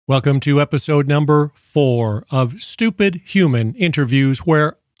Welcome to episode number 4 of Stupid Human Interviews,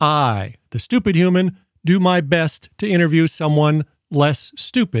 where I, the stupid human, do my best to interview someone less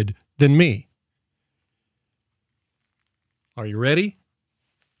stupid than me. Are you ready?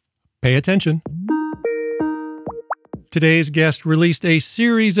 Pay attention. Today's guest released a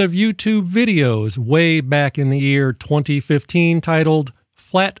series of YouTube videos way back in the year 2015 titled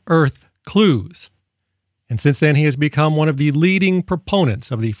Flat Earth Clues. And since then, he has become one of the leading proponents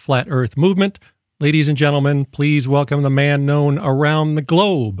of the Flat Earth movement. Ladies and gentlemen, please welcome the man known around the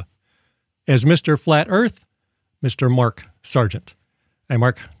globe as Mr. Flat Earth, Mr. Mark Sargent. Hey,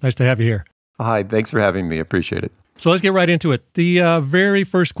 Mark, nice to have you here. Hi, thanks for having me. Appreciate it. So let's get right into it. The very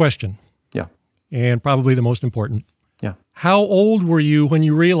first question. Yeah. And probably the most important. Yeah. How old were you when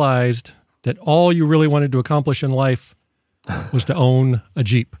you realized that all you really wanted to accomplish in life was to own a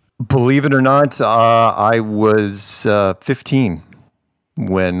Jeep? Believe it or not, I was 15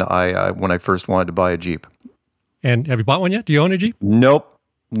 when I first wanted to buy a Jeep. And have you bought one yet? Do you own a Jeep? Nope.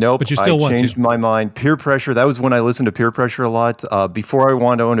 But you still want to. I changed my mind. Peer pressure, that was when I listened to peer pressure a lot. Before I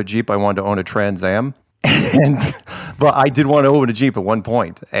wanted to own a Jeep, I wanted to own a Trans Am. But I did want to own a Jeep at one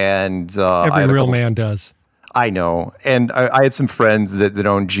point. And every real man does. I know. And I had some friends that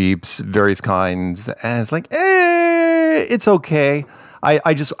own Jeeps, various kinds. And it's like, it's okay. I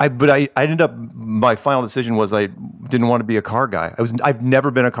ended up, my final decision was I didn't want to be a car guy. I've never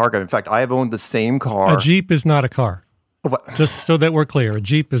been a car guy. In fact, I have owned the same car. A Jeep is not a car. What? Just so that we're clear, a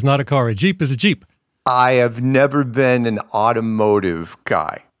Jeep is not a car. A Jeep is a Jeep. I have never been an automotive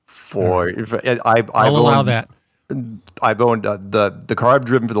guy. I'll allow that. I've owned the car I've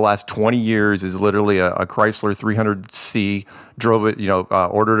driven for the last 20 years is literally a Chrysler 300C. Drove it,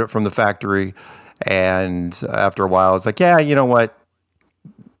 ordered it from the factory. And after a while, it's like, yeah, you know what?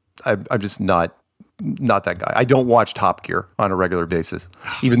 I'm just not that guy. I don't watch Top Gear on a regular basis,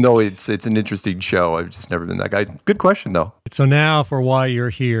 even though it's an interesting show. I've just never been that guy. Good question, though. So now for why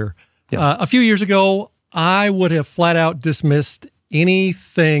you're here. Yeah. A few years ago, I would have flat out dismissed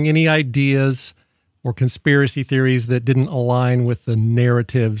anything, any ideas or conspiracy theories that didn't align with the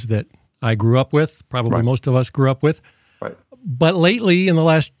narratives that I grew up with, probably Right. most of us grew up with. Right. But lately, in the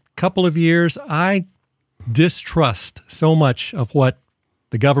last couple of years, I distrust so much of what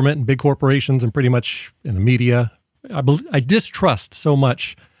the government and big corporations and pretty much in the media, I distrust so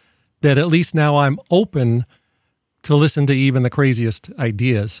much that at least now I'm open to listen to even the craziest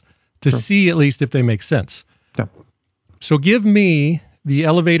ideas to see at least if they make sense. Yeah. So give me the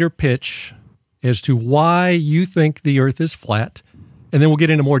elevator pitch as to why you think the Earth is flat, and then we'll get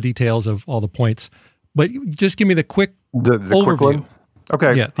into more details of all the points. But just give me the quick overview. Quick one?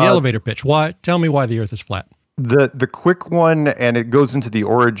 Okay. Yeah, the elevator pitch. Why? Tell me why the Earth is flat. The quick one, and it goes into the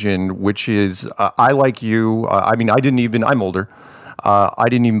origin, which is I, like you, I'm older. I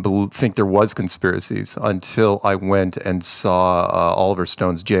didn't even think there was conspiracies until I went and saw Oliver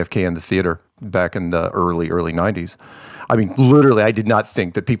Stone's JFK in the theater back in the early 90s. I mean, literally, I did not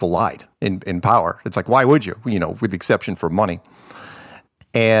think that people lied in power. It's like, why would you? With the exception for money.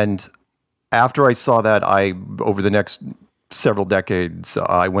 And after I saw that, over the next several decades,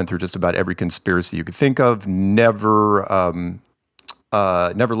 I went through just about every conspiracy you could think of. Never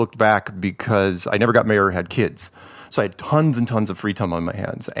looked back because I never got married or had kids. So I had tons and tons of free time on my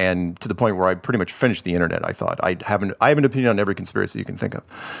hands, and to the point where I pretty much finished the internet. I thought I have an opinion on every conspiracy you can think of,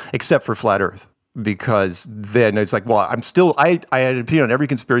 except for flat Earth. Because then it's like, well, I had an opinion on every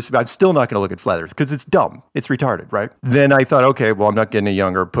conspiracy, but I'm still not going to look at flat Earth because it's dumb. It's retarded, right? Then I thought, okay, well, I'm not getting any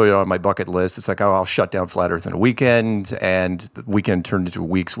younger. Put it on my bucket list. It's like, oh, I'll shut down flat Earth in a weekend. And the weekend turned into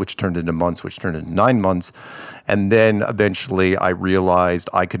weeks, which turned into months, which turned into 9 months. And then eventually I realized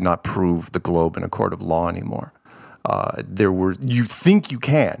I could not prove the globe in a court of law anymore. You think you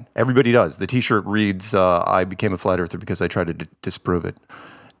can. Everybody does. The t-shirt reads, I became a flat earther because I tried to disprove it.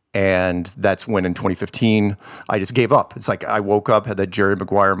 And that's when in 2015, I just gave up. It's like I woke up, had that Jerry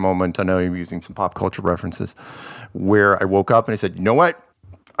Maguire moment. I know I'm using some pop culture references, where I woke up and I said, you know what?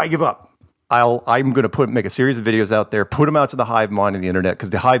 I give up. I'm going to make a series of videos out there, put them out to the hive mind of the internet,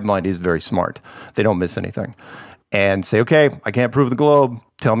 because the hive mind is very smart. They don't miss anything. And say, okay, I can't prove the globe.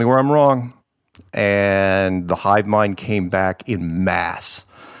 Tell me where I'm wrong. And the hive mind came back in mass.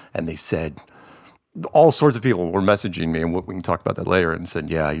 And they said, all sorts of people were messaging me, and we can talk about that later, and said,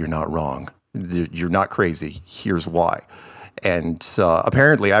 yeah, you're not wrong. You're not crazy. Here's why. And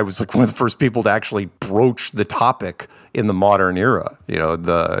apparently I was like one of the first people to actually broach the topic in the modern era.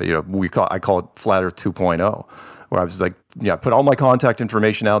 I call it Flat Earth 2.0, where I was like, put all my contact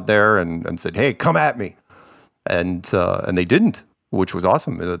information out there and said, hey, come at me. And they didn't. which was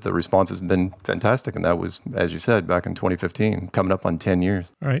awesome. The response has been fantastic. And that was, as you said, back in 2015, coming up on 10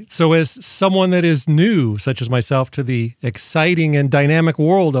 years. All right. So as someone that is new, such as myself, to the exciting and dynamic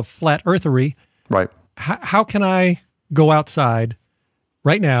world of flat earthery, right? How can I go outside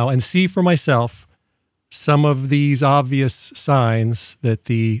right now and see for myself some of these obvious signs that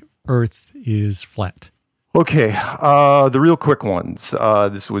the Earth is flat? Okay. The real quick ones.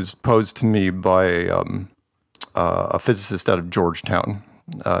 This was posed to me by a physicist out of Georgetown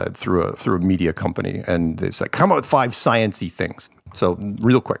through a media company, and they said, "Come up with 5 sciencey things." So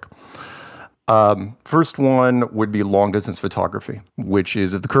real quick. First one would be long distance photography, which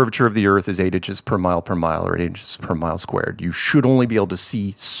is if the curvature of the Earth is 8 inches per mile or 8 inches per mile squared, you should only be able to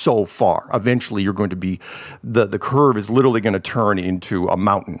see so far. Eventually, you're going to be the curve is literally going to turn into a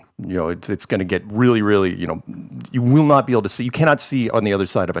mountain. You know, it's going to get really, really. You know, you will not be able to see. You cannot see on the other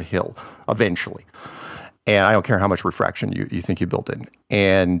side of a hill eventually. And I don't care how much refraction you think you built in.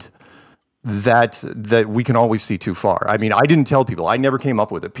 And that we can always see too far. I mean, I didn't tell people. I never came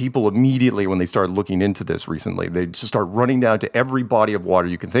up with it. People immediately, when they started looking into this recently, they just start running down to every body of water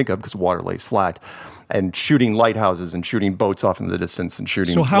you can think of, because water lays flat, and shooting lighthouses and shooting boats off in the distance and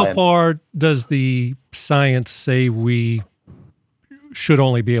shooting. So how far does the science say we should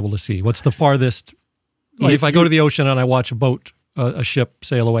only be able to see? What's the farthest? Like if I go to the ocean and I watch a ship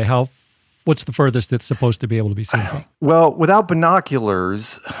sail away, what's the furthest it's supposed to be able to be seen from? Well, without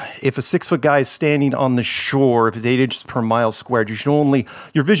binoculars, if a 6-foot guy is standing on the shore, if it's 8 inches per mile squared,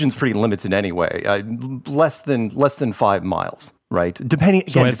 your vision's pretty limited anyway. Less than 5 miles, right?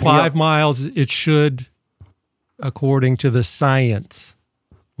 So at 5 miles, it should, according to the science,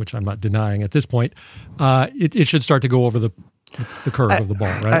 which I'm not denying at this point, it should start to go over the curve of the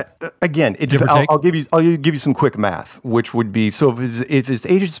ball, right? Again, I'll give you some quick math, which would be, so if it's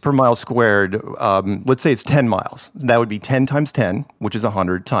 8 inches per mile squared, let's say it's 10 miles. That would be 10 times 10, which is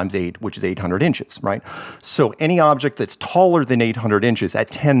 100, times 8, which is 800 inches, right? So any object that's taller than 800 inches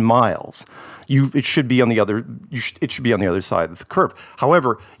at 10 miles, it should be on the other side of the curve.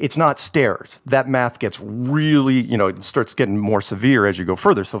 However, it's not stairs. That math gets really, it starts getting more severe as you go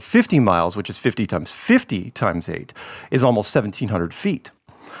further. So 50 miles, which is 50 times 50 times 8, is almost 1,700 feet.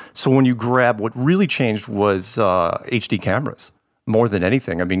 So when you grab, what really changed was HD cameras. More than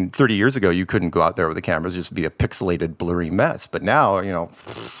anything. I mean, 30 years ago, you couldn't go out there with the cameras, just be a pixelated, blurry mess. But now,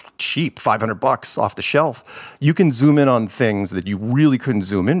 cheap, $500 off the shelf. You can zoom in on things that you really couldn't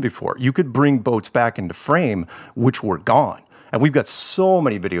zoom in before. You could bring boats back into frame, which were gone. And we've got so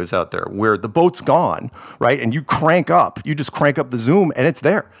many videos out there where the boat's gone, right? And you just crank up the zoom, and it's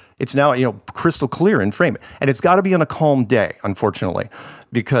there. It's now, crystal clear in frame. And it's got to be on a calm day, unfortunately,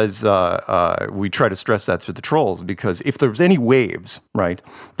 because we try to stress that to the trolls, because if there's any waves, right,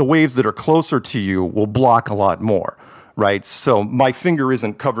 the waves that are closer to you will block a lot more, right? So my finger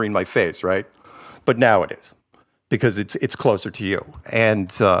isn't covering my face, right? But now it is, because it's closer to you. And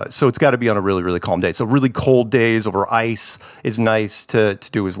so it's got to be on a really, really calm day. So really cold days over ice is nice to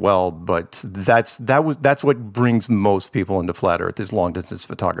do as well. But that's what brings most people into flat Earth, is long distance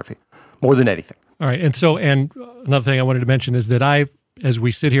photography, more than anything. All right. And another thing I wanted to mention is that as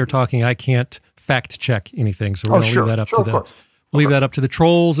we sit here talking, I can't fact check anything. So we're going to leave that up to the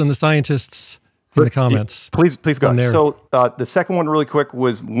trolls and the scientists in the comments. Please go. So the second one, really quick,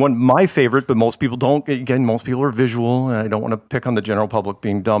 was my favorite, but most people don't. Again, most people are visual, and I don't want to pick on the general public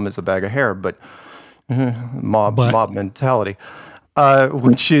being dumb as a bag of hair, but mob mentality,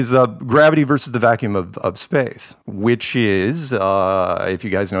 which is gravity versus the vacuum of space, which is, if you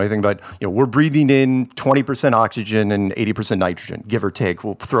guys know anything about, we're breathing in 20% oxygen and 80% nitrogen, give or take.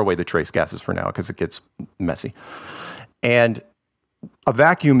 We'll throw away the trace gases for now because it gets messy. And a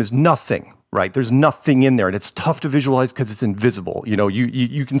vacuum is nothing. Right, there's nothing in there, and it's tough to visualize because it's invisible.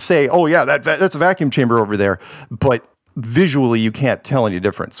 You can say, "Oh yeah, that's a vacuum chamber over there," but visually you can't tell any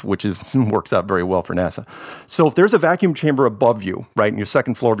difference, which works out very well for NASA. So if there's a vacuum chamber above you, right, in your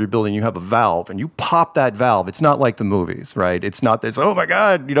second floor of your building, you have a valve, and you pop that valve. It's not like the movies, right? It's not this, oh my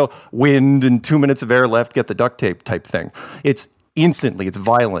God, wind and 2 minutes of air left, get the duct tape type thing. It's instantly, it's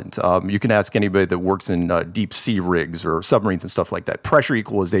violent. You can ask anybody that works in deep sea rigs or submarines and stuff like that. Pressure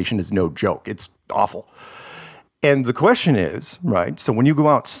equalization is no joke. It's awful. And the question is, right, so when you go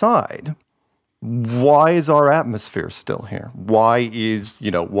outside, why is our atmosphere still here? Why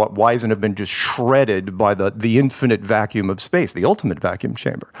hasn't it been just shredded by the infinite vacuum of space, the ultimate vacuum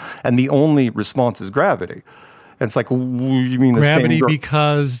chamber? And the only response is gravity. And it's like, you mean gravity?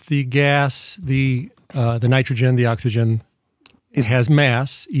 Because the gas, the nitrogen, the oxygen, it has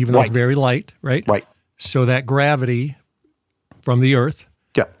mass, even though it's very light, right? Right. So that gravity from the Earth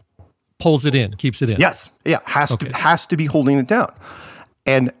pulls it in, keeps it in. Yes, yeah, has to be holding it down,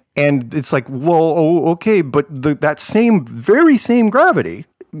 and it's like, well, okay, but that very same gravity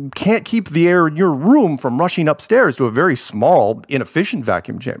can't keep the air in your room from rushing upstairs to a very small, inefficient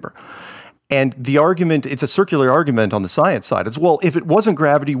vacuum chamber. And the argument, it's a circular argument on the science side. It's, well, if it wasn't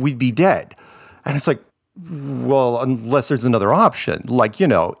gravity, we'd be dead. And it's like, well, unless there's another option, like,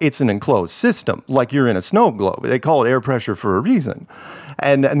 it's an enclosed system, like you're in a snow globe. They call it air pressure for a reason.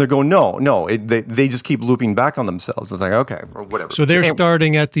 And they're going, no, they just keep looping back on themselves. It's like, okay, or whatever. So they're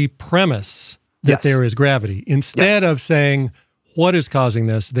starting at the premise that there is gravity. Instead of saying, what is causing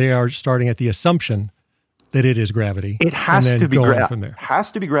this? They are starting at the assumption that it is gravity. It has to be gravity. Has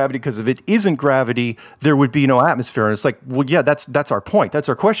to be gravity, because if it isn't gravity, there would be no atmosphere. And it's like, well, yeah, that's our point. That's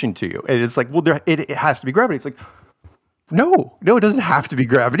our question to you. And it's like, well, it has to be gravity. It's like, no, it doesn't have to be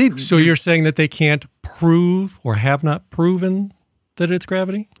gravity. So you're saying that they can't prove or have not proven that it's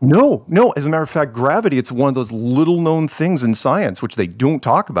gravity? No. As a matter of fact, gravity, it's one of those little known things in science which they don't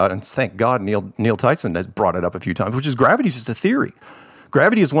talk about. And thank God Neil Tyson has brought it up a few times, which is gravity is just a theory.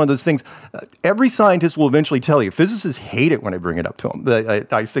 Gravity is one of those things. Every scientist will eventually tell you. Physicists hate it when I bring it up to them.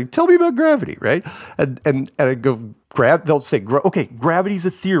 I say, tell me about gravity, right? And I go, they'll say, okay, gravity is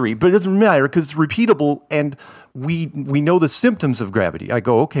a theory, but it doesn't matter because it's repeatable and we know the symptoms of gravity. I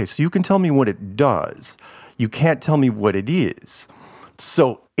go, okay, so you can tell me what it does. You can't tell me what it is.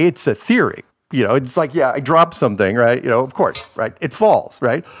 So it's a theory. It's like, yeah, I dropped something, right? Of course, right? It falls,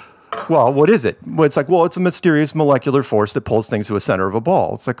 right? Well, what is it? Well, it's like, well, it's a mysterious molecular force that pulls things to a center of a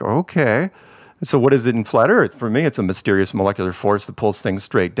ball. It's like, okay. So what is it in flat Earth? For me, it's a mysterious molecular force that pulls things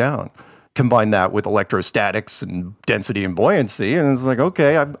straight down. Combine that with electrostatics and density and buoyancy, and it's like,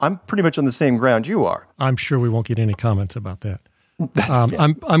 okay, I'm pretty much on the same ground you are. I'm sure we won't get any comments about that.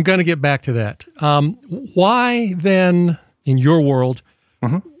 I'm going to get back to that. Why then, in your world,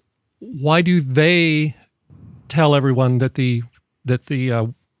 why do they tell everyone that the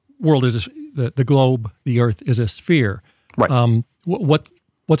world is the globe, the Earth is a sphere? Right.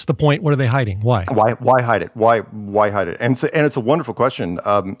 What's the point? What are they hiding? Why? Why hide it? Why hide it? And it's a wonderful question.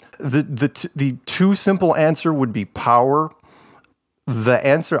 The too simple answer would be power. The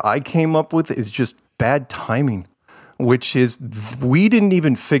answer I came up with is just bad timing, which is we didn't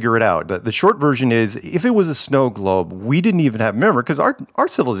even figure it out. The short version is, if it was a snow globe, we didn't even have, remember, because our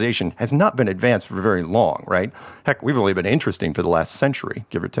civilization has not been advanced for very long, right? Heck, we've only been interesting for the last century,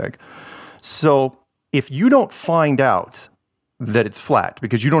 give or take. So if you don't find out that it's flat,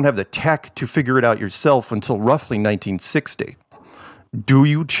 because you don't have the tech to figure it out yourself until roughly 1960, do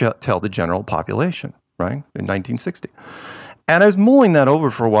you tell the general population, right, in 1960? And I was mulling that over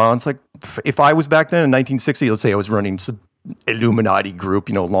for a while, and it's like, if I was back then in 1960, let's say I was running some Illuminati group,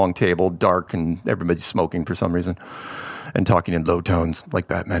 long table, dark, and everybody's smoking for some reason and talking in low tones like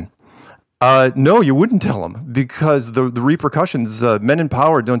Batman. No, you wouldn't tell them, because the repercussions, men in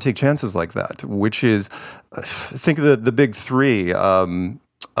power don't take chances like that, which is, think of the big three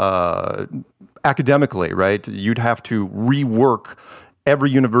academically, right? You'd have to rework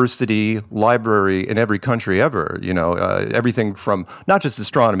every university, library in every country ever, everything from not just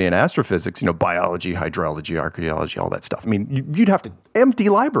astronomy and astrophysics, biology, hydrology, archaeology, all that stuff. I mean, you'd have to empty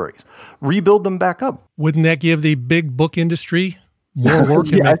libraries, rebuild them back up. Wouldn't that give the big book industry more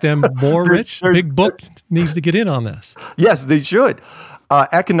work and make them more rich? Big book needs to get in on this. Yes, they should.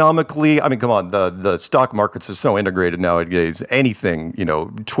 Economically, I mean, come on, the stock markets are so integrated nowadays, anything,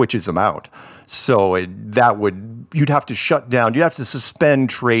 twitches them out. So you'd have to shut down, you'd have to suspend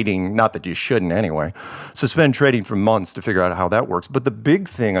trading, not that you shouldn't anyway, suspend trading for months to figure out how that works. But the big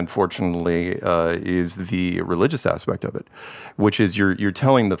thing, unfortunately, is the religious aspect of it, which is you're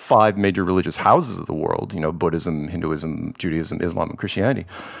telling the 5 major religious houses of the world, Buddhism, Hinduism, Judaism, Islam, and Christianity,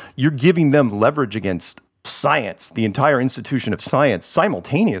 you're giving them leverage against science, the entire institution of science,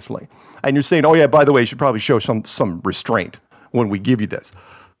 simultaneously. And you're saying, oh yeah, by the way, you should probably show some restraint when we give you this.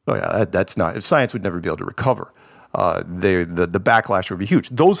 Oh yeah, that's not, science would never be able to recover. The backlash would be huge.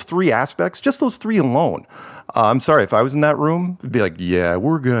 Those 3 aspects, just those 3 alone. I'm sorry, if I was in that room, it'd be like, yeah,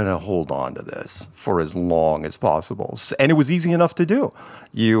 we're going to hold on to this for as long as possible. And it was easy enough to do.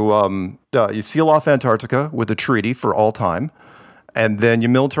 You seal off Antarctica with a treaty for all time, and then you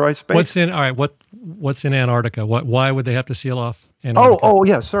militarize space. What's in Antarctica? Why would they have to seal off Antarctica? Oh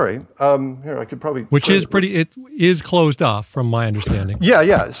yeah, sorry. Here, I could probably... It is closed off from my understanding.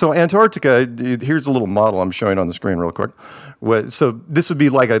 Yeah. So Antarctica, here's a little model I'm showing on the screen real quick. So this would be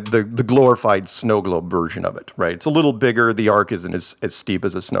like the glorified snow globe version of it, right? It's a little bigger. The arc isn't as steep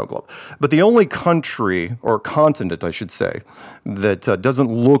as a snow globe. But the only country, or continent, I should say, that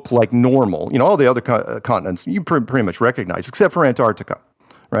doesn't look like normal, all the other continents you pretty much recognize, except for Antarctica.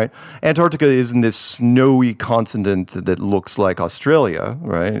 right? Antarctica isn't this snowy continent that looks like Australia,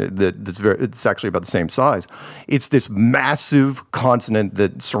 right? It's actually about the same size. It's this massive continent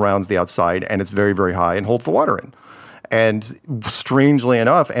that surrounds the outside, and it's very, very high and holds the water in. And strangely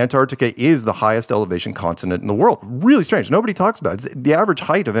enough, Antarctica is the highest elevation continent in the world. Really strange. Nobody talks about it. The average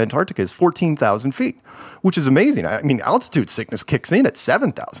height of Antarctica is 14,000 feet, which is amazing. I mean, altitude sickness kicks in at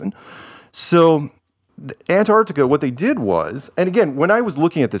 7,000. So Antarctica, what they did was, and again, when I was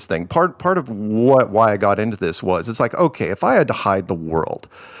looking at this thing, part of why I got into this was, it's like, okay, if I had to hide the world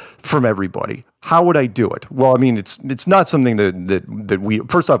from everybody, how would I do it? Well, I mean, it's not something that we,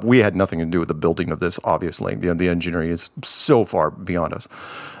 first off, we had nothing to do with the building of this, obviously. The engineering is so far beyond us.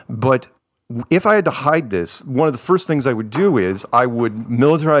 But if I had to hide this, one of the first things I would do is I would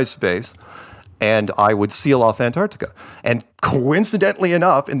militarize space, and I would seal off Antarctica. And coincidentally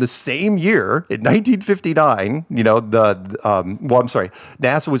enough, in the same year, in 1959,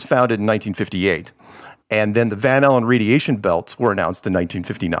 NASA was founded in 1958. And then the Van Allen radiation belts were announced in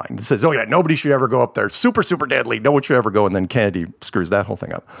 1959. It says, oh yeah, nobody should ever go up there. Super, super deadly. No one should ever go. And then Kennedy screws that whole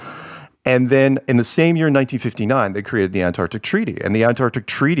thing up. And then in the same year, in 1959, they created the Antarctic Treaty. And the Antarctic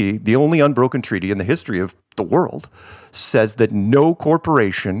Treaty, the only unbroken treaty in the history of the world, says that no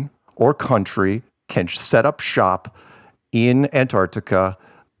corporation or country can set up shop in Antarctica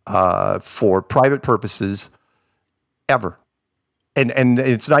for private purposes ever. And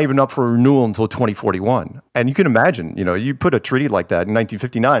it's not even up for renewal until 2041. And you can imagine, you put a treaty like that in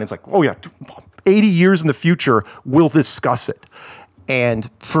 1959, it's like, oh yeah, 80 years in the future, we'll discuss it. And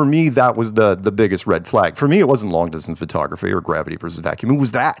for me, that was the biggest red flag. For me, it wasn't long distance photography or gravity versus vacuum. It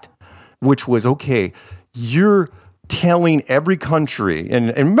was that, which was, okay, you're telling every country,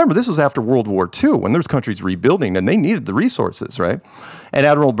 and remember, this was after World War II, when there's countries rebuilding, and they needed the resources, right? And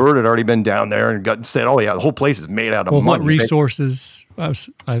Admiral Byrd had already been down there and said, oh yeah, the whole place is made out of money. What resources, I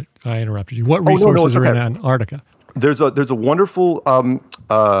interrupted you, what resources are in Antarctica? There's a wonderful,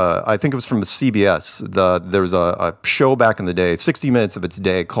 I think it was from CBS, there was a show back in the day, 60 minutes of its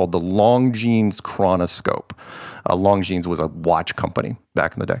day, called the Longines Chronoscope. Longines was a watch company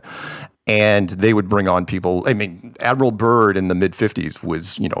back in the day. And they would bring on people. I mean, Admiral Byrd in the mid-50s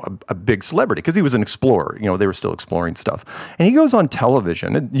was, a big celebrity because he was an explorer. They were still exploring stuff. And he goes on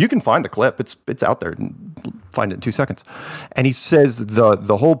television, and you can find the clip. It's out there. Find it in 2 seconds. And he says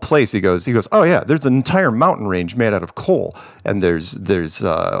the whole place. He goes, oh yeah, there's an entire mountain range made out of coal, and there's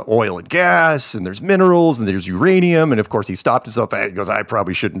oil and gas, and there's minerals, and there's uranium. And of course, he stopped himself. And he goes, I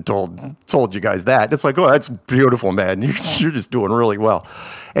probably shouldn't told you guys that. It's like, oh, that's beautiful, man. You're just doing really well.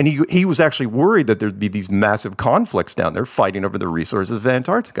 And he was actually worried that there'd be these massive conflicts down there fighting over the resources of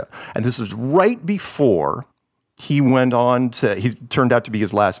Antarctica. And this was right before he went on he turned out to be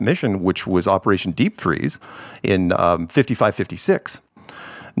his last mission, which was Operation Deep Freeze in 55-56.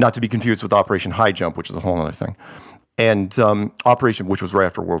 Not to be confused with Operation High Jump, which is a whole other thing. And which was right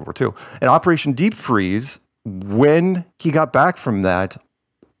after World War II. And Operation Deep Freeze, when he got back from that,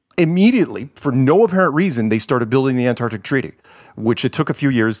 immediately, for no apparent reason, they started building the Antarctic Treaty, which it took a few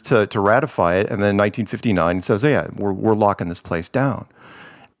years to ratify it. And then in 1959, it says, oh yeah, we're locking this place down.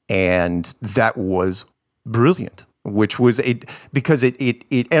 And that was brilliant, which was because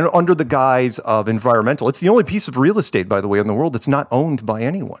and under the guise of environmental, it's the only piece of real estate, by the way, in the world that's not owned by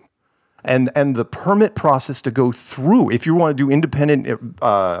anyone. And the permit process to go through, if you want to do independent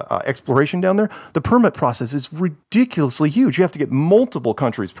exploration down there, the permit process is ridiculously huge. You have to get multiple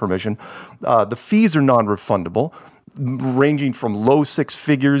countries' permission. The fees are non-refundable, ranging from high six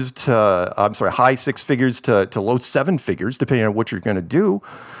figures to low seven figures, depending on what you're going to do.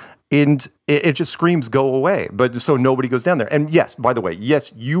 And it just screams go away. But so nobody goes down there. And yes, by the way,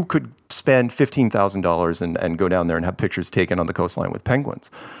 yes, you could spend $15,000 and go down there and have pictures taken on the coastline with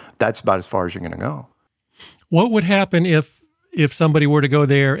penguins. That's about as far as you're going to go. What would happen if somebody were to go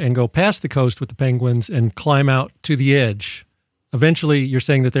there and go past the coast with the penguins and climb out to the edge? Eventually, you're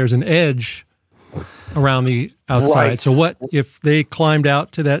saying that there's an edge around the outside. Right. So what if they climbed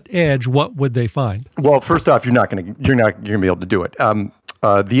out to that edge? What would they find? Well, first off, you're not going to be able to do it.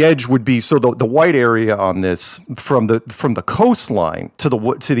 The edge would be the white area on this from the coastline to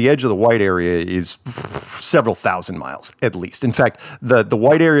the edge of the white area is several thousand miles at least. In fact, the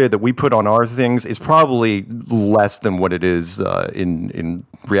white area that we put on our things is probably less than what it is in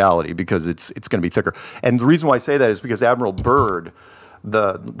reality, because it's going to be thicker. And the reason why I say that is because Admiral Byrd,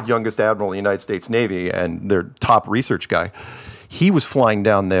 the youngest admiral in the United States Navy and their top research guy, he was flying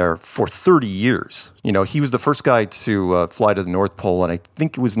down there for 30 years. He was the first guy to fly to the North Pole, and I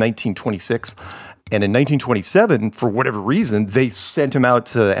think it was 1926. And in 1927, for whatever reason, they sent him out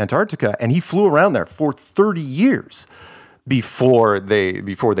to Antarctica, and he flew around there for 30 years before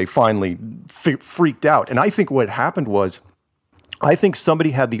they finally freaked out. And I think what happened was, I think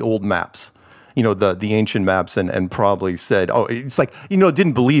somebody had the old maps, the ancient maps, and probably said, oh, it's like,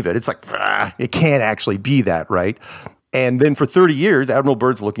 didn't believe it. It's like, it can't actually be that, right? And then for 30 years, Admiral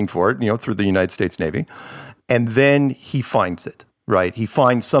Byrd's looking for it, through the United States Navy. And then he finds it, right? He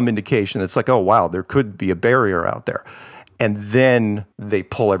finds some indication that's like, oh, wow, there could be a barrier out there. And then they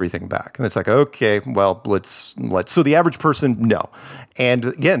pull everything back. And it's like, okay, well, let's. So the average person, no. And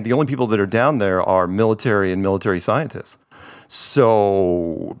again, the only people that are down there are military and military scientists.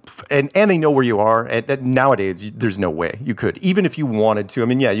 So, and they know where you are. And nowadays, there's no way you could, even if you wanted to. I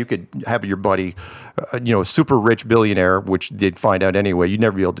mean, yeah, you could have your buddy, a super rich billionaire, which did find out anyway. You'd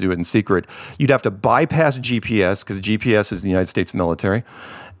never be able to do it in secret. You'd have to bypass GPS, because GPS is the United States military,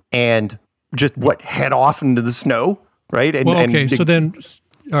 and just head off into the snow, right? And, so then,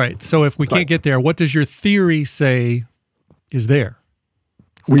 all right. So if we can't get there, what does your theory say is there?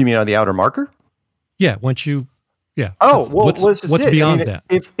 What do you mean, on the outer marker? Yeah, once you. Yeah. Oh, well, what's beyond that?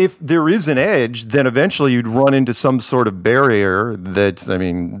 If there is an edge, then eventually you'd run into some sort of barrier that,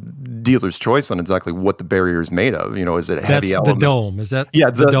 dealer's choice on exactly what the barrier is made of. Is it a heavy element? The dome. Is that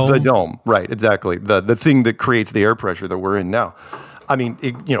the dome? The dome, right, exactly. The thing that creates the air pressure that we're in now.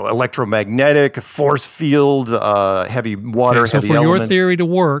 Electromagnetic, force field, heavy water, heavy element. So for your theory to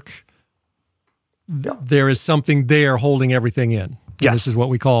work, there is something there holding everything in. Yes. This is what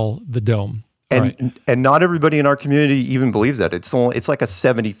we call the dome. And not everybody in our community even believes that. It's like a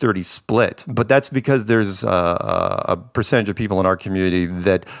 70-30 split. But that's because there's a percentage of people in our community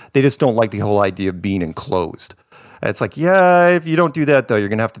that they just don't like the whole idea of being enclosed. And it's like, yeah, if you don't do that, though, you're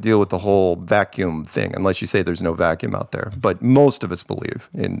going to have to deal with the whole vacuum thing, unless you say there's no vacuum out there. But most of us believe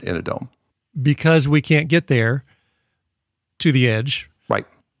in a dome. Because we can't get there to the edge. Right.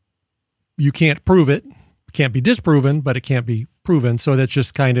 You can't prove it. It can't be disproven, but it can't be proven. So that's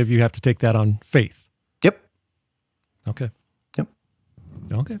just kind of, you have to take that on faith. Yep. Okay. Yep.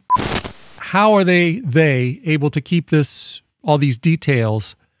 Okay. How are they able to keep all these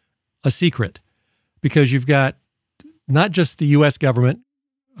details a secret? Because you've got not just the U.S. government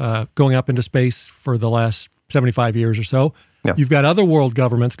going up into space for the last 75 years or so. Yeah. You've got other world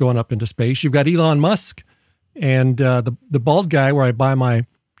governments going up into space. You've got Elon Musk and the bald guy where I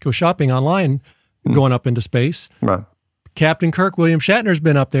go shopping online, going up into space. Right. Captain Kirk, William Shatner's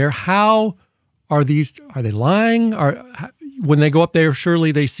been up there. How are they lying? When they go up there,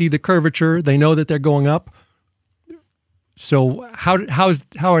 surely they see the curvature. They know that they're going up. So how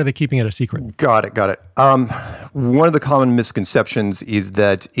are they keeping it a secret? Got it. One of the common misconceptions is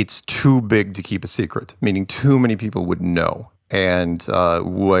that it's too big to keep a secret, meaning too many people would know. And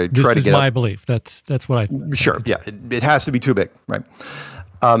this is my belief. That's what I think. Sure, yeah. It has to be too big, right?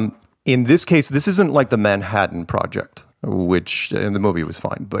 In this case, this isn't like the Manhattan Project, which in the movie was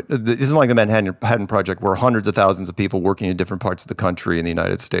fine, but this isn't like the Manhattan Project where hundreds of thousands of people working in different parts of the country in the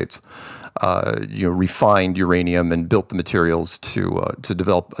United States, refined uranium and built the materials to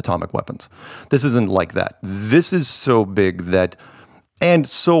develop atomic weapons. This isn't like that. This is so big and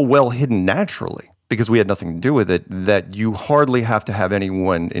so well hidden naturally, because we had nothing to do with it, that you hardly have to have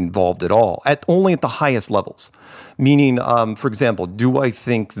anyone involved at all, only at the highest levels. Meaning, for example, do I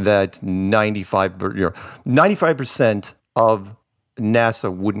think that 95% of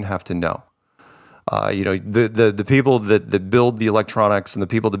NASA wouldn't have to know? The people that build the electronics and the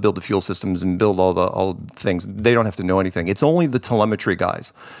people that build the fuel systems and build all the things, they don't have to know anything. It's only the telemetry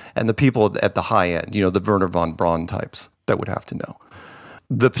guys and the people at the high end, the Werner von Braun types, that would have to know.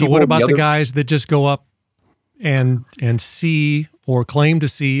 So what about the guys that just go up and see or claim to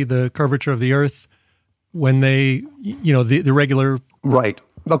see the curvature of the Earth when they, the regular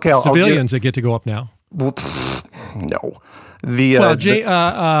civilians that get to go up now? Well, no.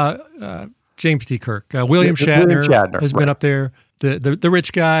 James T. Kirk, William Shatner has been up there. The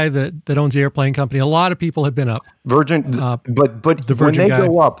rich guy that owns the airplane company. A lot of people have been up. Virgin, but the Virgin when they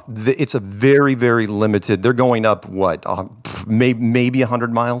go up, it's a very, very limited. They're going up maybe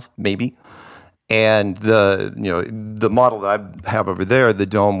 100 miles, maybe. And the model that I have over there, the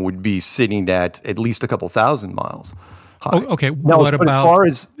dome would be sitting at least a couple thousand miles high. Oh, okay. Now, what about as far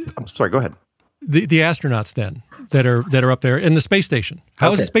as I'm sorry, go ahead. The astronauts then that are up there in the space station.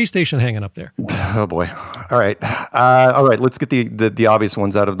 How is the space station hanging up there? Oh boy! All right. Let's get the obvious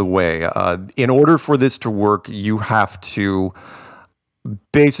ones out of the way. In order for this to work, you have to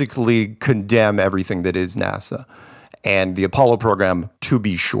basically condemn everything that is NASA and the Apollo program, to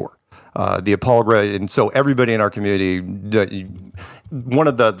be sure. The Apollo, and so everybody in our community, one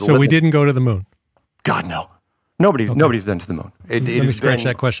of the so we didn't go to the moon. God, no. Nobody's been to the moon. Let me scratch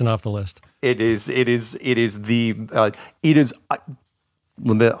that question off the list. Let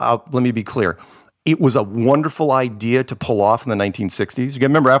me be clear. It was a wonderful idea to pull off in the 1960s. You can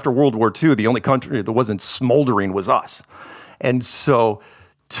remember after World War II, the only country that wasn't smoldering was us. And so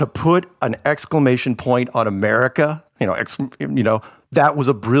to put an exclamation point on America, that was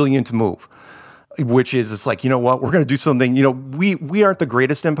a brilliant move, which is it's like, you know what, we're going to do something. We aren't the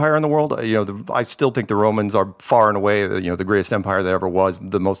greatest empire in the world. I still think the Romans are far and away, the greatest empire that ever was,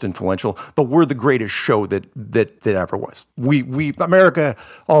 the most influential, but we're the greatest show that ever was. We America,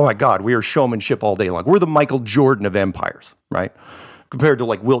 oh my God, we are showmanship all day long. We're the Michael Jordan of empires, right? Compared to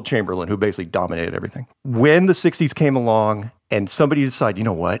like Wilt Chamberlain, who basically dominated everything. When the 60s came along and somebody decided, you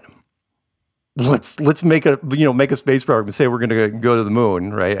know what? Let's make a space program and say we're going to go to the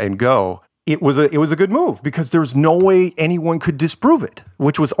moon, right? And go. It was a good move because there was no way anyone could disprove it,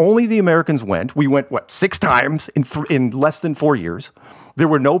 which was only the Americans went. We went, 6 times in less than 4 years. There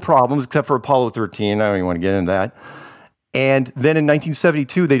were no problems except for Apollo 13. I don't even want to get into that. And then in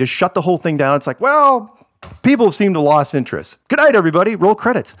 1972, they just shut the whole thing down. It's like, well, people seem to have lost interest. Good night, everybody. Roll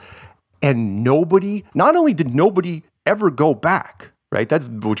credits. And not only did nobody ever go back, right?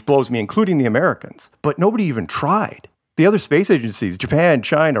 Which blows me, including the Americans, but nobody even tried. The other space agencies, Japan,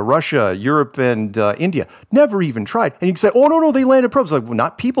 China, Russia, Europe, and India, never even tried. And you can say, oh, no, they landed probes. Like, well,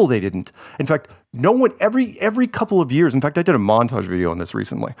 not people, they didn't. In fact, no one, every couple of years, in fact, I did a montage video on this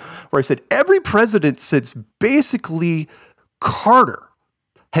recently, where I said, every president since basically Carter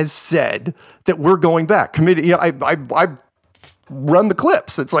has said that we're going back. Committee, I run the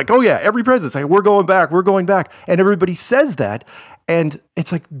clips. It's like, oh yeah, every president say, we're going back. And everybody says that. And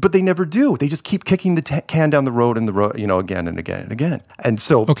it's like, but they never do. They just keep kicking the can down the road and again and again and again. And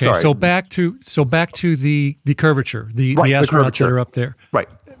so, okay, sorry. so back to the curvature, the astronauts that are up there. Right.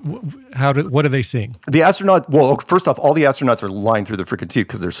 What are they seeing? The astronaut. Well, first off, all the astronauts are lying through their freaking teeth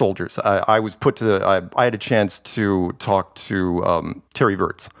because they're soldiers. I had a chance to talk to Terry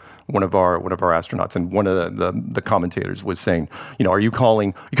Virts, one of our astronauts, and one of the commentators was saying, are you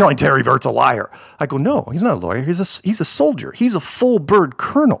calling Terry Virts a liar? I go, no, he's not a lawyer. He's a soldier. He's a full bird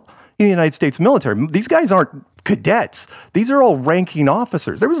colonel in the United States military. These guys aren't cadets. These are all ranking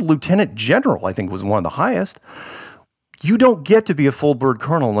officers. There was a lieutenant general, I think, was one of the highest. You don't get to be a full bird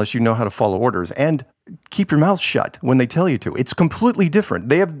colonel unless you know how to follow orders and keep your mouth shut when they tell you to. It's completely different.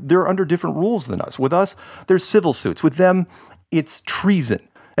 They're under different rules than us. With us, there's civil suits. With them, it's treason.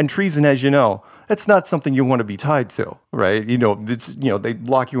 And treason, as you know, that's not something you want to be tied to, right? They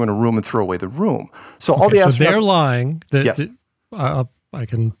lock you in a room and throw away the room. So all the astronauts, so they're lying. Yes. I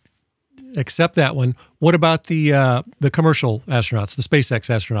can accept that one. What about the commercial astronauts, the SpaceX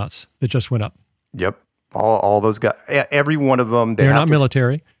astronauts that just went up? Yep. All those guys, every one of them. They're not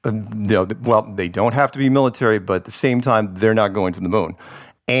military. Well, they don't have to be military, but at the same time, they're not going to the moon.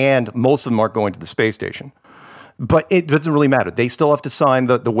 And most of them aren't going to the space station. But it doesn't really matter. They still have to sign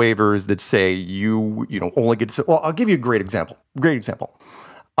the waivers that say you only get to. Well, I'll give you a great example.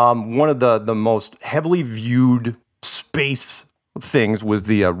 One of the most heavily viewed space things was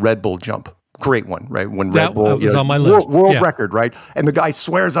the Red Bull jump. Great one, right? When Red Bull was on my list. World record, right? And the guy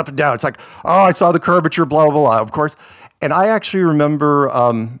swears up and down. It's like, oh, I saw the curvature, blah, blah, blah, of course. And I actually remember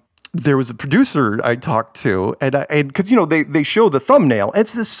there was a producer I talked to, and because, they show the thumbnail.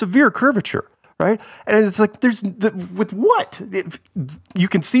 It's this severe curvature, right? And it's like, with what? You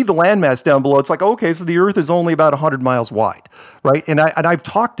can see the landmass down below. It's like, okay, so the Earth is only about 100 miles wide, right? And I've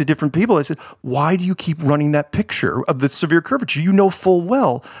talked to different people. I said, why do you keep running that picture of the severe curvature? You know full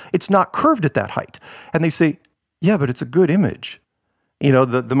well it's not curved at that height. And they say, yeah, but it's a good image.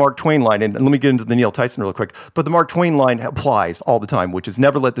 The Mark Twain line, and let me get into the Neil Tyson real quick, but the Mark Twain line applies all the time, which is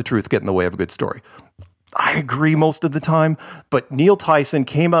never let the truth get in the way of a good story. I agree most of the time, but Neil Tyson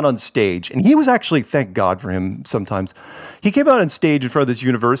came out on stage, and he was actually, thank God for him sometimes, he came out on stage in front of this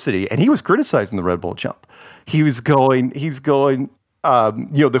university, and he was criticizing the Red Bull jump. He's going,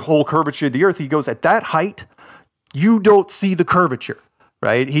 the whole curvature of the Earth, he goes, at that height, you don't see the curvature,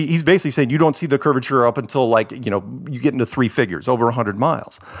 right? He's basically saying you don't see the curvature up until you get into 3 figures, over 100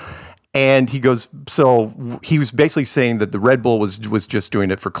 miles. And he goes, so he was basically saying that the Red Bull was just doing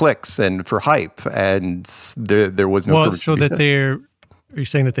it for clicks and for hype, and there was no curvature. So that are you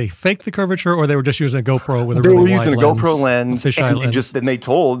saying that they faked the curvature, or they were just using a GoPro with a really wide lens? They were using a GoPro lens, and they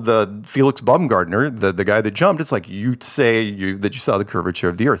told the Felix Baumgartner, the guy that jumped, it's like, you say that you saw the curvature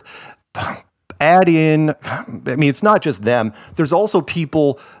of the Earth. Add in, it's not just them. There's also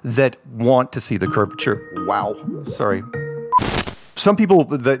people that want to see the curvature. Wow, sorry. Some people,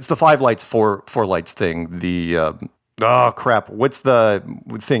 it's the 5 lights, 4 lights thing. What's the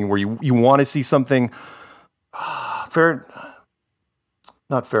thing where you want to see something Fair,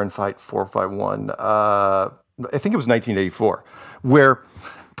 not Fahrenheit 451. I think it was 1984, where,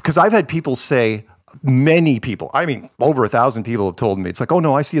 because I've had people say, many people, I mean, over 1,000 people have told me, it's like, oh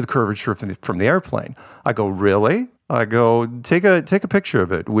no, I see the curvature from the airplane. I go, really? I go, take a picture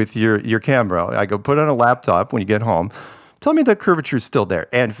of it with your camera. I go, put it on a laptop when you get home. Tell me the curvature is still there.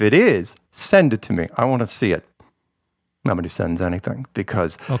 And if it is, send it to me. I want to see it. Nobody sends anything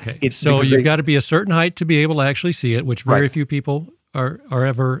because so you've got to be a certain height to be able to actually see it, which very few people are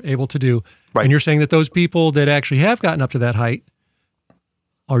ever able to do. Right. And you're saying that those people that actually have gotten up to that height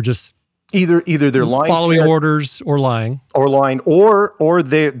are just either they're lying, following orders, or lying, or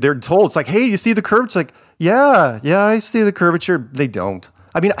they're told, it's like, hey, you see the curve? It's like, yeah, I see the curvature. They don't.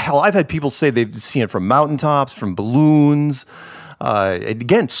 I mean, hell, I've had people say they've seen it from mountaintops, from balloons.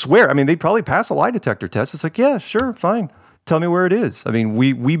 Again, swear. I mean, they'd probably pass a lie detector test. It's like, yeah, sure, fine. Tell me where it is. I mean,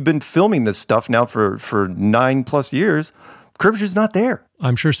 we've been filming this stuff now for 9+ years. Curvature's not there.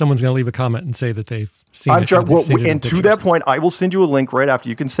 I'm sure someone's going to leave a comment and say that they've seen it. And to that point, I will send you a link right after.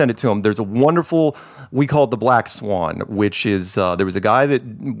 You can send it to them. There's a wonderful, we call it the Black Swan, which is, there was a guy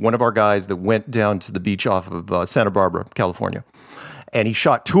one of our guys that went down to the beach off of Santa Barbara, California. And he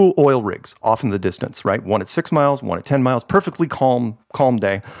shot 2 oil rigs off in the distance, right? One at 6 miles, one at 10 miles, perfectly calm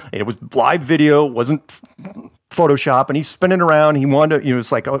day. And it was live video, wasn't Photoshop. And he's spinning around. He wanted to,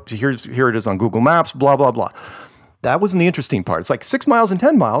 it's like, oh, here it is on Google Maps, blah, blah, blah. That wasn't the interesting part. It's like 6 miles and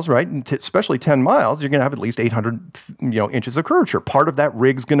 10 miles, right? And especially 10 miles, you're going to have at least 800 inches of curvature. Part of that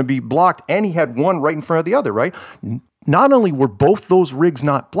rig's going to be blocked. And he had one right in front of the other, right? Not only were both those rigs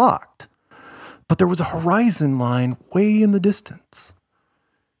not blocked, but there was a horizon line way in the distance.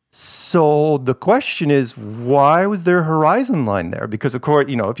 So the question is, why was there a horizon line there? Because of course,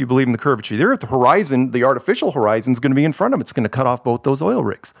 if you believe in the curvature of the Earth, the horizon, the artificial horizon, is going to be in front of them. It's going to cut off both those oil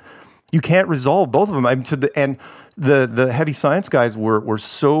rigs. You can't resolve both of them. And the heavy science guys were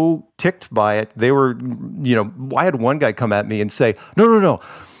so ticked by it. They were, I had one guy come at me and say, no.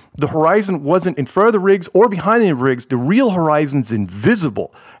 The horizon wasn't in front of the rigs or behind the rigs. The real horizon's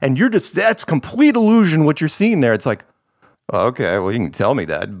invisible. And that's complete illusion what you're seeing there. It's like, okay, well, you can tell me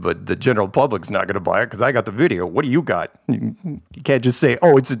that, but the general public's not going to buy it because I got the video. What do you got? You can't just say,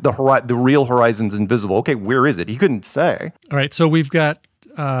 oh, it's the real horizon's invisible. Okay, where is it? He couldn't say. All right, so we've got,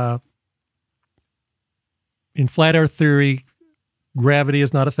 in flat earth theory, gravity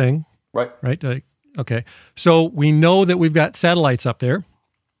is not a thing. Right. Right? Okay. So we know that we've got satellites up there.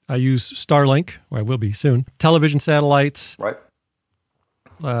 I use Starlink, or I will be soon. Television satellites. Right.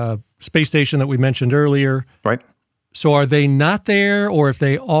 Space station that we mentioned earlier. Right. So are they not there, or if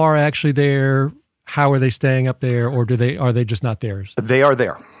they are actually there, how are they staying up there, or are they just not there? They are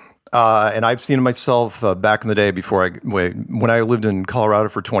there. And I've seen it myself back in the day when I lived in Colorado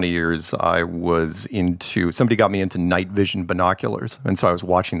for 20 years, somebody got me into night vision binoculars. And so I was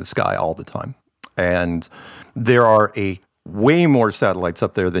watching the sky all the time. And there are way more satellites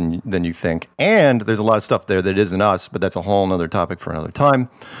up there than you think. And there's a lot of stuff there that isn't us, but that's a whole other topic for another time.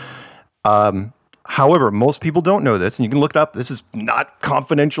 However, most people don't know this, and you can look it up. This is not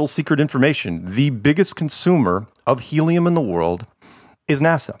confidential, secret information. The biggest consumer of helium in the world is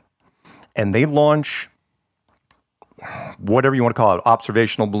NASA. And they launch whatever you want to call it,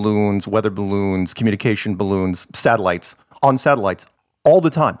 observational balloons, weather balloons, communication balloons, satellites, on satellites all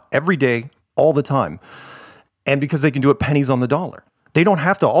the time, every day, all the time. And because they can do it pennies on the dollar. They don't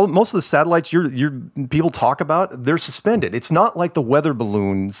have to. Most of the satellites people talk about, they're suspended. It's not like the weather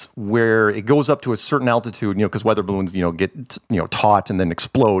balloons where it goes up to a certain altitude, because weather balloons, get taut and then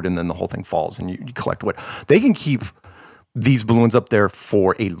explode and then the whole thing falls and you collect wood. They can keep these balloons up there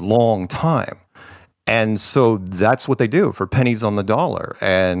for a long time. And so that's what they do for pennies on the dollar.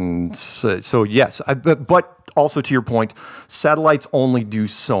 And so yes, but also to your point, satellites only do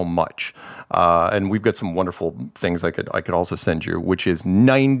so much. And we've got some wonderful things I could also send you, which is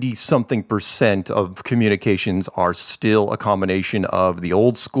 90-something% of communications are still a combination of the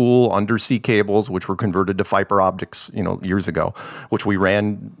old school undersea cables, which were converted to fiber optics, years ago, which we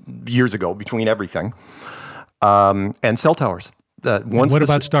ran years ago between everything, and cell towers. What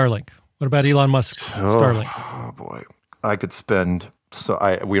about Starlink? What about Elon Musk's Starlink? Oh boy, I could spend.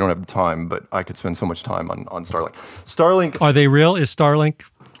 We don't have the time, but I could spend so much time on Starlink. Starlink. Are they real? Is Starlink?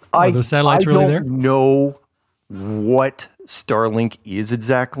 Are those satellites really there? I don't know what Starlink is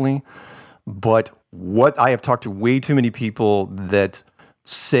exactly, but what I have talked to way too many people that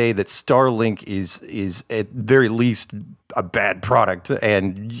say that Starlink is at very least a bad product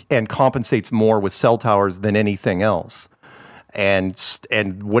and compensates more with cell towers than anything else. And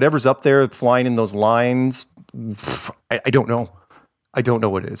whatever's up there flying in those lines, I don't know. I don't know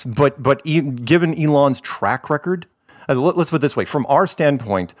what it is. But given Elon's track record, let's put it this way: from our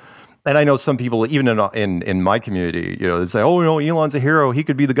standpoint. And I know some people, even in my community, they say, "Oh, Elon's a hero. He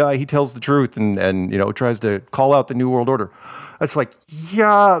could be the guy. He tells the truth, and tries to call out the New World Order." It's like,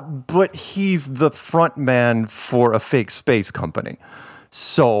 yeah, but he's the front man for a fake space company.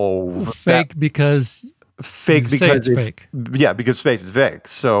 So because it's fake. Yeah, because space is fake.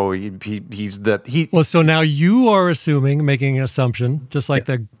 So he's Well, so now you are making an assumption, just like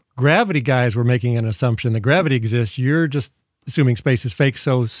the gravity guys were making an assumption that gravity exists. You're just assuming space is fake,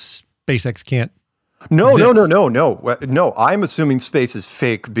 so SpaceX can't. No. exist. No, I'm assuming space is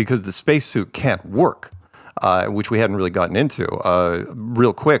fake because the spacesuit can't work, which we hadn't really gotten into.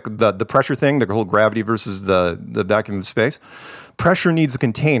 Real quick, the pressure thing, the whole gravity versus the vacuum of space. Pressure needs a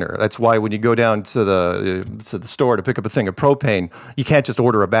container. That's why when you go down to the store to pick up a thing of propane, you can't just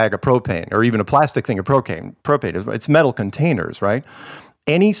order a bag of propane or even a plastic thing of propane. It's metal containers, right?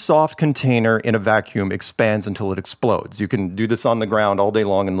 Any soft container in a vacuum expands until it explodes. You can do this on the ground all day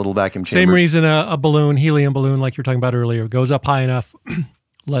long in little vacuum chambers. Same reason a balloon, helium balloon, like you were talking about earlier, goes up high enough,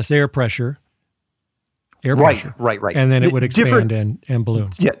 less air pressure. Right. And then it would expand and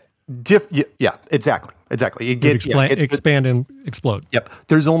balloon. Yeah, exactly. It expand and explode. Yep.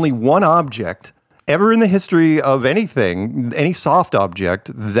 There's only one object ever in the history of anything, any soft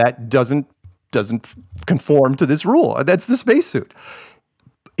object, that doesn't conform to this rule. That's the spacesuit.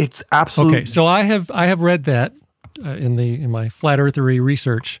 It's absolutely okay. So I have read that in my flat earthery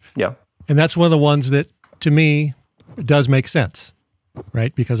research. Yeah, and that's one of the ones that to me does make sense,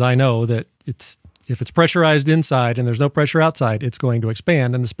 right? Because I know that if it's pressurized inside and there's no pressure outside, it's going to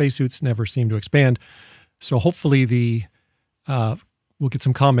expand, and the spacesuits never seem to expand. So hopefully we'll get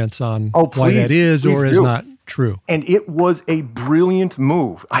some comments on why that is or is not true. And it was a brilliant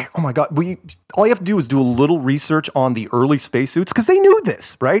move. Oh my God. All you have to do is do a little research on the early spacesuits because they knew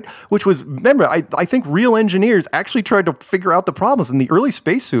this, right? Which was, remember, I think real engineers actually tried to figure out the problems. And the early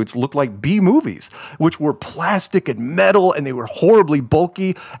spacesuits looked like B movies, which were plastic and metal, and they were horribly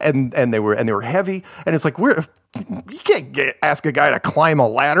bulky and they were heavy. And it's like, you can't ask a guy to climb a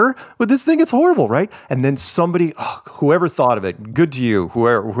ladder with this thing. It's horrible, right? And then somebody, whoever thought of it, good to you,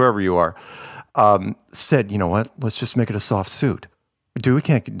 whoever you are, said, you know what, let's just make it a soft suit. Dude, we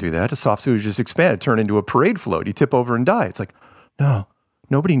can't do that. A soft suit is just expand, turn into a parade float. You tip over and die. It's like, no,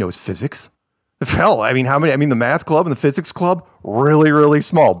 nobody knows physics. Hell, the math club and the physics club, really, really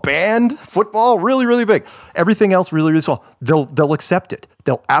small. Band, football, really, really big. Everything else, really, really small. They'll accept it.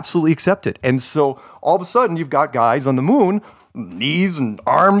 They'll absolutely accept it. And so all of a sudden, you've got guys on the moon, knees and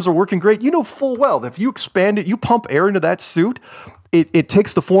arms are working great. You know full well that if you expand it, you pump air into that suit, it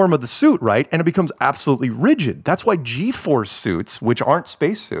takes the form of the suit, right? And it becomes absolutely rigid. That's why G-force suits, which aren't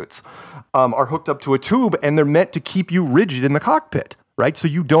spacesuits, are hooked up to a tube, and they're meant to keep you rigid in the cockpit, right? So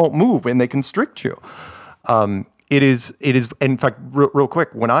you don't move and they constrict you. It is. In fact, real quick,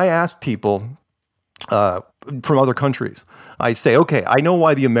 when I ask people from other countries, I say, okay, I know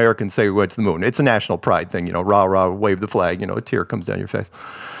why the Americans say we went to the moon. It's a national pride thing, rah, rah, wave the flag, a tear comes down your face.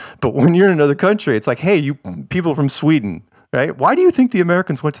 But when you're in another country, it's like, hey, you people from Sweden, right? Why do you think the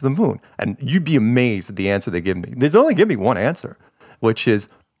Americans went to the moon? And you'd be amazed at the answer they give me. They only give me one answer, which is,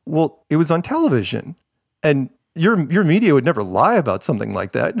 well, it was on television. And your media would never lie about something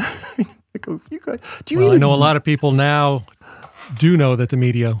like that. I know a lot of people now do know that the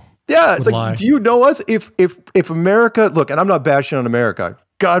media it's like, lie. Do you know us? If America, look, and I'm not bashing on America,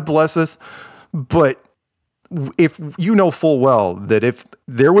 God bless us, but if you know full well that if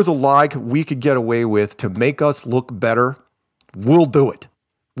there was a lie we could get away with to make us look better, we'll do it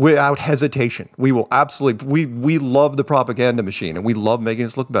without hesitation. We will absolutely, we love the propaganda machine and we love making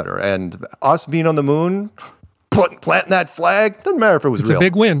us look better. And us being on the moon, planting that flag, doesn't matter if it was real. It's a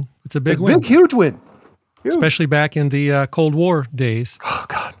big win. It's a big win. Huge win. Huge. Especially back in the Cold War days. Oh,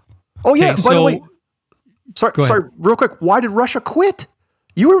 God. Oh, yeah. By the way, sorry, real quick. Why did Russia quit?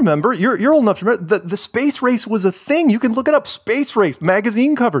 You remember, you're old enough to remember, the space race was a thing. You can look it up, space race,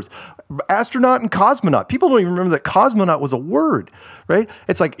 magazine covers, astronaut and cosmonaut. People don't even remember that cosmonaut was a word, right?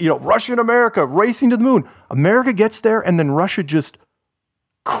 It's like, Russia and America racing to the moon. America gets there and then Russia just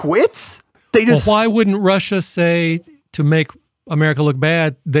quits? Well, why wouldn't Russia say to make America look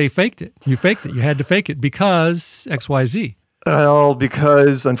bad, they faked it? You faked it. You had to fake it because XYZ. Well,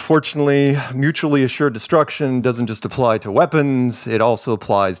 because unfortunately, mutually assured destruction doesn't just apply to weapons, it also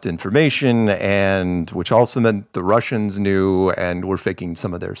applies to information, and which also meant the Russians knew and were faking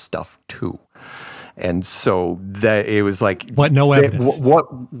some of their stuff too. And so that it was like, what? No evidence.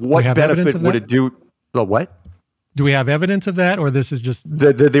 What benefit would it do? The what? Do we have evidence of that, or this is just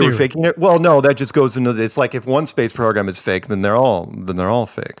They were faking it? Well, no, that just goes into it's like if one space program is fake, then they're all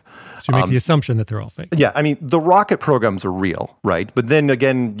fake. So you make the assumption that they're all fake. Yeah, I mean the rocket programs are real, right? But then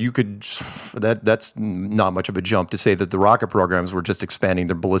again, you could that's not much of a jump to say that the rocket programs were just expanding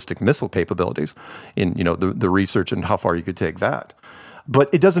their ballistic missile capabilities in the research and how far you could take that.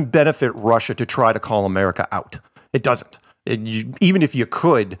 But it doesn't benefit Russia to try to call America out. It doesn't. Even if you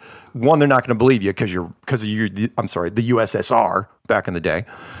could, one, they're not going to believe you because of the USSR back in the day,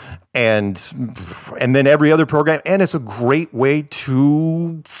 and then every other program, and it's a great way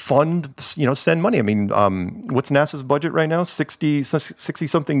to fund, send money. I mean, what's NASA's budget right now? 60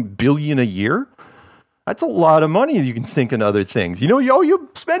 something billion a year. That's a lot of money you can sink in other things. You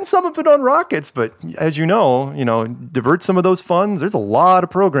spend some of it on rockets, but as divert some of those funds. There's a lot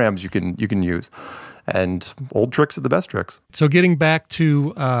of programs you can use. And old tricks are the best tricks. So getting back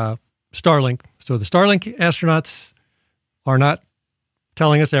to Starlink. So the Starlink astronauts are not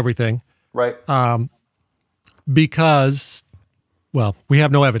telling us everything. Right. Because, well, we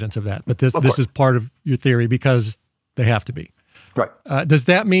have no evidence of that. But this is part of your theory because they have to be. Right. Does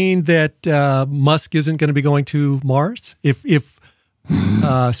that mean that Musk isn't going to be going to Mars? If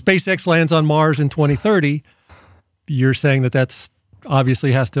SpaceX lands on Mars in 2030, you're saying that's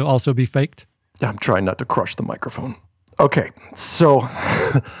obviously has to also be faked? I'm trying not to crush the microphone. Okay, so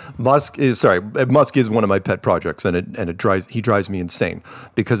Musk is one of my pet projects, and he drives me insane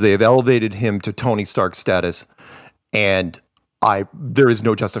because they have elevated him to Tony Stark status, and there is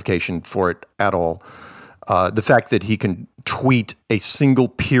no justification for it at all. The fact that he can tweet a single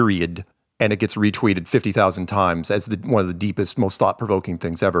period and it gets retweeted 50,000 times as one of the deepest, most thought-provoking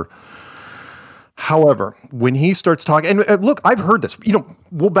things ever. However, when he starts talking, and look, I've heard this,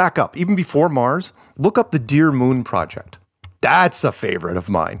 we'll back up. Even before Mars, look up the Dear Moon Project. That's a favorite of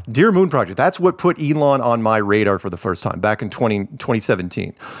mine. Dear Moon Project. That's what put Elon on my radar for the first time back in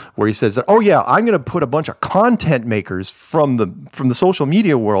 2017, where he says that, oh yeah, I'm going to put a bunch of content makers from the social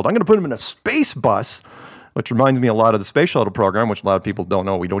media world. I'm going to put them in a space bus, which reminds me a lot of the space shuttle program, which a lot of people don't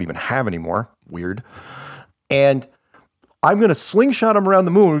know we don't even have anymore. Weird. And I'm going to slingshot them around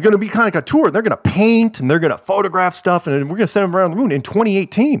the moon. We're going to be kind of like a tour. They're going to paint and they're going to photograph stuff and we're going to send them around the moon in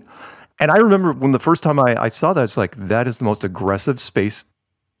 2018. And I remember when the first time I saw that, it's like, that is the most aggressive space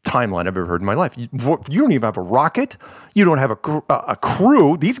timeline I've ever heard in my life. You don't even have a rocket. You don't have a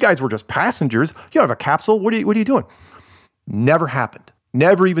crew. These guys were just passengers. You don't have a capsule. What are you doing? Never happened.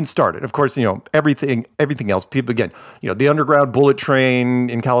 Never even started. Of course, everything else. People, again, the underground bullet train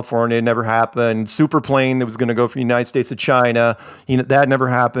in California never happened. Super plane that was going to go from the United States to China, that never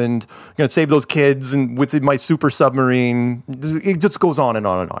happened. I'm going to save those kids and with my super submarine. It just goes on and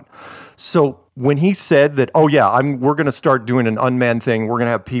on and on. So when he said that, oh yeah, we're going to start doing an unmanned thing. We're going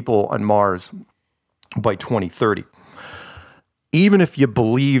to have people on Mars by 2030. Even if you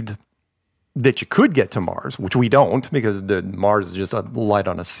believed that you could get to Mars, which we don't because Mars is just a light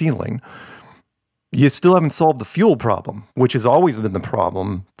on a ceiling, you still haven't solved the fuel problem, which has always been the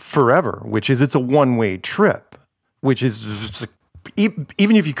problem forever, which is it's a one-way trip, which is,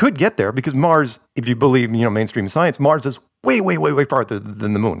 even if you could get there, because Mars, if you believe, mainstream science, Mars is way, way, way, way farther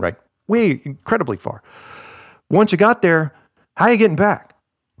than the moon, right? Way incredibly far. Once you got there, how are you getting back?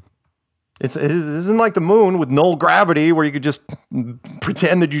 It isn't like the moon with null gravity where you could just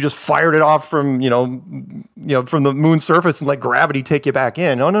pretend that you just fired it off from, from the moon's surface and let gravity take you back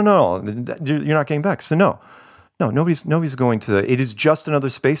in. No. You're not getting back. So no, nobody's going to. It is just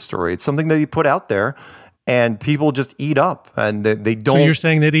another space story. It's something that you put out there and people just eat up and they don't. So you're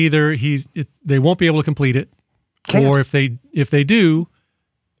saying that either they won't be able to complete it, or if they do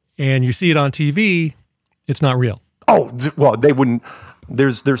and you see it on TV, it's not real. Oh, well, they wouldn't.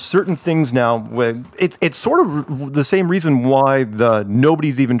 There's certain things now where it's sort of the same reason why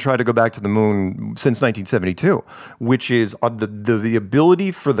nobody's even tried to go back to the moon since 1972, which is the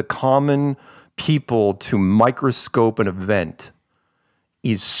ability for the common people to microscope an event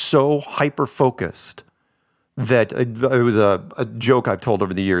is so hyper focused that it was a joke I've told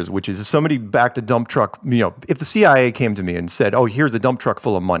over the years, which is if somebody backed a dump truck, if the CIA came to me and said, oh, here's a dump truck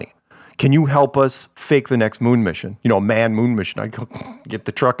full of money. Can you help us fake the next moon mission? A manned moon mission. I'd go, get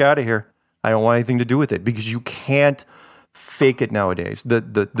the truck out of here. I don't want anything to do with it because you can't fake it nowadays.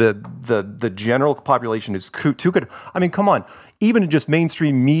 The general population is too good. I mean, come on. Even just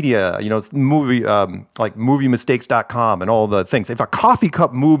mainstream media, movie like moviemistakes.com and all the things. If a coffee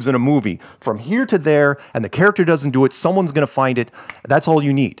cup moves in a movie from here to there and the character doesn't do it, someone's going to find it. That's all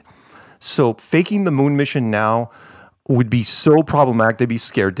you need. So faking the moon mission now would be so problematic, they'd be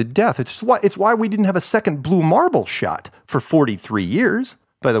scared to death. It's why we didn't have a second blue marble shot for 43 years.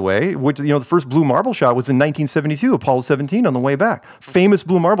 by the way. Which, the first blue marble shot was in 1972, Apollo 17 on the way back. Famous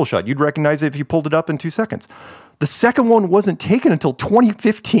blue marble shot. You'd recognize it if you pulled it up in 2 seconds. The second one wasn't taken until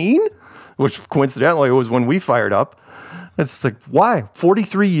 2015, which coincidentally was when we fired up. It's like, why?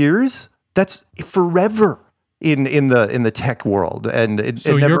 43 years? That's forever in the tech world. And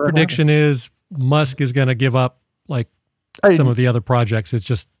so your prediction is Musk is going to give up like some of the other projects. It's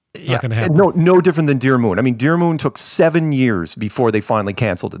just not going to happen. No different than Dear Moon. I mean, Dear Moon took 7 years before they finally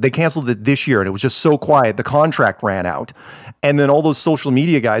canceled it. They canceled it this year, and it was just so quiet. The contract ran out. And then all those social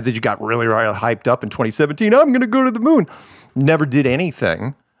media guys that you got really hyped up in 2017, I'm going to go to the moon, never did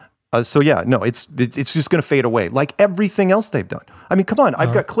anything. So yeah, no, it's just going to fade away like everything else they've done. I mean, come on.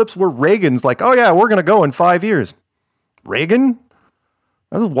 I've got clips where Reagan's like, oh yeah, we're going to go in 5 years. Reagan?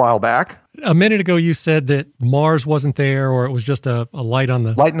 That was a while back. A minute ago, you said that Mars wasn't there, or it was just a light on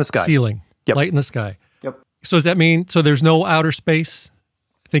the sky ceiling. Yep. Light in the sky. Yep. So does that mean, so there's no outer space?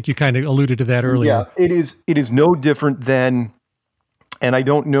 I think you kind of alluded to that earlier. Yeah, it is no different than, and I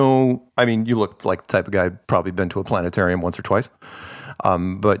don't know, I mean, you look like the type of guy who'd probably been to a planetarium once or twice.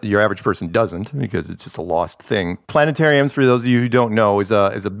 But your average person doesn't, because it's just a lost thing. Planetariums, for those of you who don't know, is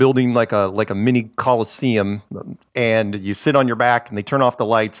a building like a mini coliseum, and you sit on your back, and they turn off the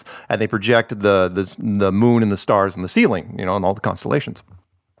lights, and they project the moon and the stars and the ceiling, and all the constellations.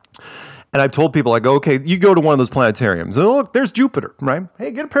 And I've told people, I go, okay, you go to one of those planetariums, and look, there's Jupiter, right?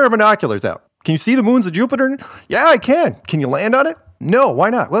 Hey, get a pair of binoculars out. Can you see the moons of Jupiter? Yeah, I can. Can you land on it? No, why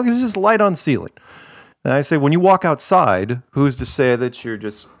not? Well, because it's just light on ceiling. And I say, when you walk outside, who's to say that you're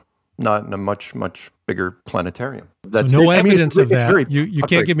just not in a much, much bigger planetarium? That's so no evidence of that. You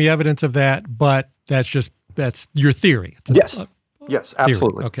can't give me evidence of that, but that's your theory. Yes. Yes,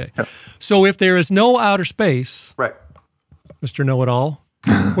 absolutely. Okay. Yeah. So if there is no outer space, right, Mr. Know-It-All,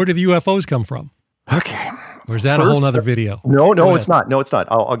 where do the UFOs come from? Okay. Or is that a whole nother video? No, it's not. No, it's not.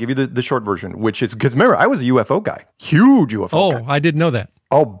 I'll give you the short version, which is, because remember, I was a UFO guy. Huge UFO guy. I didn't know that.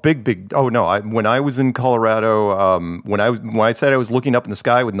 Oh, big. Oh, no. When I was in Colorado, when I said I was looking up in the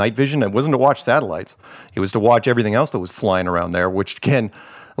sky with night vision, it wasn't to watch satellites. It was to watch everything else that was flying around there, which, again,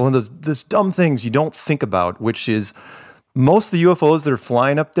 one of those dumb things you don't think about, which is most of the UFOs that are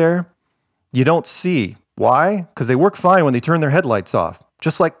flying up there, you don't see. Why? Because they work fine when they turn their headlights off,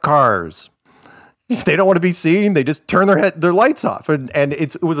 just like cars. If they don't want to be seen, they just turn their lights off. And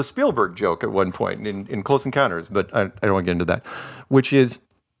it was a Spielberg joke at one point in Close Encounters, but I don't want to get into that, which is,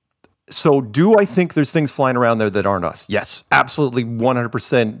 so do I think there's things flying around there that aren't us? Yes, absolutely,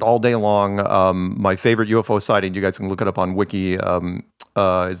 100% all day long. My favorite UFO sighting, you guys can look it up on Wiki, is the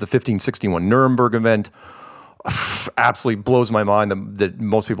 1561 Nuremberg event. Absolutely blows my mind that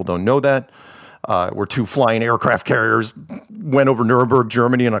most people don't know that. Where two flying aircraft carriers went over Nuremberg,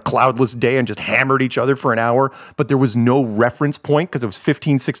 Germany on a cloudless day and just hammered each other for an hour. But there was no reference point because it was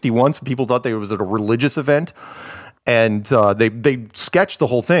 1561, so people thought it was at a religious event. And they sketched the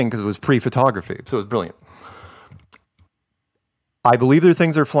whole thing because it was pre-photography. So it was brilliant. I believe there are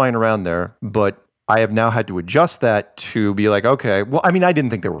things that are flying around there, but I have now had to adjust that to be like, okay, well, I mean, I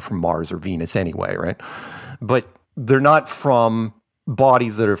didn't think they were from Mars or Venus anyway, right? But they're not from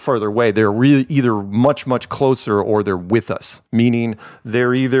bodies that are further away. They're really either much, much closer or they're with us, meaning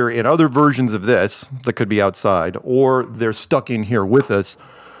they're either in other versions of this that could be outside, or they're stuck in here with us,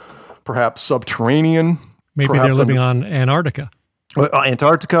 perhaps subterranean. Maybe they're living on Antarctica.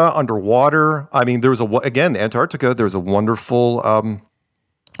 Antarctica, underwater. I mean, again, Antarctica, there's a wonderful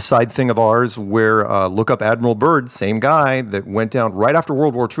side thing of ours where look up Admiral Byrd, same guy that went down right after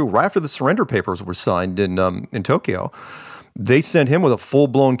World War II, right after the surrender papers were signed in Tokyo. They sent him with a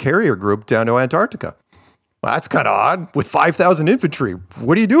full-blown carrier group down to Antarctica. Well, that's kind of odd. With 5,000 infantry,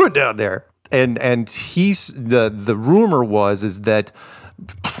 what are you doing down there? And he's the rumor is that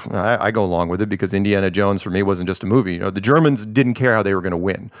I go along with it because Indiana Jones for me wasn't just a movie. The Germans didn't care how they were going to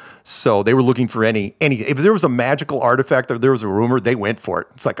win, so they were looking for any. If there was a magical artifact, or there was a rumor, they went for it.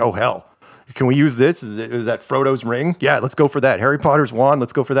 It's like, oh hell, can we use this? Is that Frodo's ring? Yeah, let's go for that. Harry Potter's wand.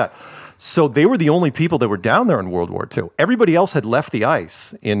 Let's go for that. So they were the only people that were down there in World War II. Everybody else had left the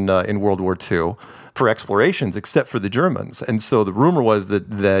ice in World War II for explorations, except for the Germans. And so the rumor was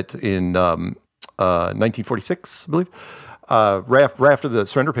that in 1946, I believe, right after the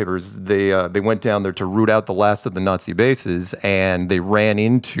surrender papers, they went down there to root out the last of the Nazi bases, and they ran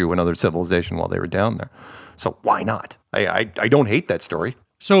into another civilization while they were down there. So why not? I don't hate that story.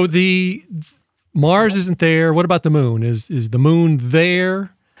 So the Mars isn't there. What about the moon? Is the moon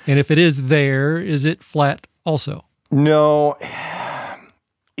there? And if it is there, is it flat also? No, that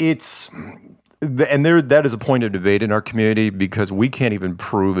is a point of debate in our community because we can't even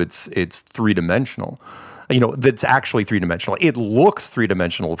prove it's three-dimensional. that's actually three-dimensional. It looks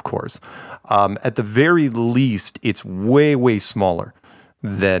three-dimensional, of course. At the very least, it's way, way smaller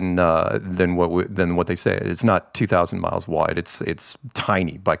than what they say. It's not 2,000 miles wide. It's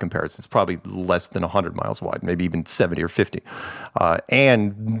tiny by comparison. It's probably less than 100 miles wide, maybe even 70 or 50.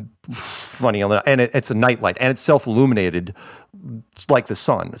 And funny enough, and it's a nightlight, and it's self-illuminated like the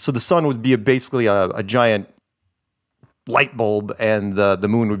sun. So the sun would be basically a giant light bulb, and the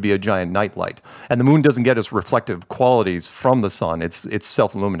moon would be a giant nightlight. And the moon doesn't get its reflective qualities from the sun. It's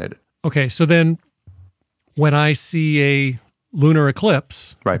self-illuminated. Okay, so then when I see a lunar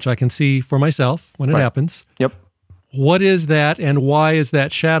eclipse, which I can see for myself when it happens. Yep. What is that, and why is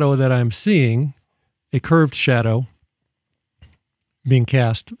that shadow that I'm seeing, a curved shadow, being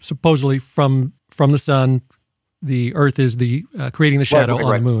cast supposedly from the sun? The Earth is the creating the shadow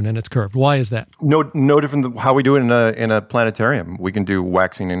on the moon, and it's curved. Why is that? No different than how we do it in a planetarium. We can do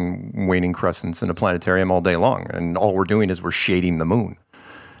waxing and waning crescents in a planetarium all day long, and all we're doing is we're shading the moon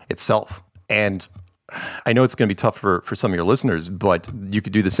itself. And I know it's going to be tough for some of your listeners, but you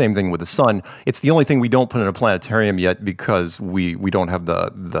could do the same thing with the sun. It's the only thing we don't put in a planetarium yet because we don't have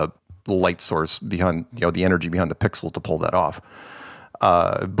the light source behind, the energy behind the pixel to pull that off.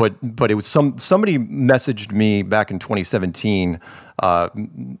 But it was somebody messaged me back in 2017.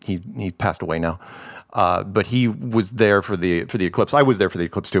 He passed away now. But he was there for the eclipse. I was there for the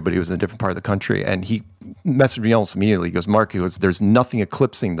eclipse too, but he was in a different part of the country. And he messaged me almost immediately. He goes, "Mark, there's nothing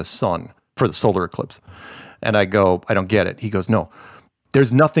eclipsing the sun for the solar eclipse." And I go, "I don't get it." He goes, "No,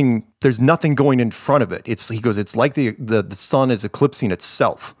 there's nothing going in front of it. He goes, it's like the sun is eclipsing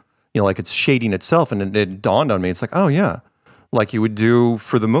itself, like it's shading itself." And it dawned on me. It's like, oh yeah, like you would do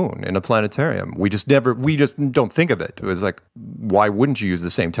for the moon in a planetarium. We just don't think of it. It was like, why wouldn't you use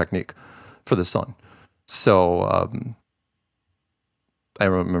the same technique for the sun? So I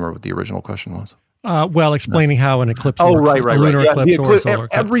don't remember what the original question was. Explaining how an eclipse works. A lunar eclipse or a solar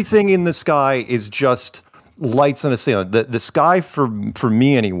eclipse. Everything in the sky is just lights on a ceiling. The sky, for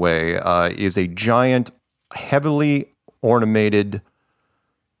me anyway, is a giant, heavily ornamental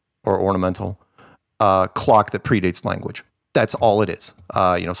clock that predates language. That's all it is.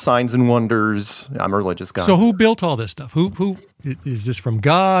 Signs and wonders. I'm a religious guy. So who built all this stuff? Who is this from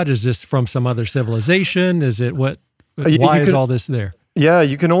God? Is this from some other civilization? Is it what? Why is all this there? Yeah,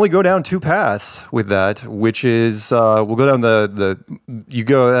 you can only go down two paths with that, which is we'll go down you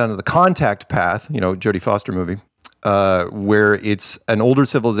go down the contact path, Jodie Foster movie, where it's an older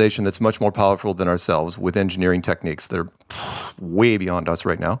civilization that's much more powerful than ourselves with engineering techniques that are way beyond us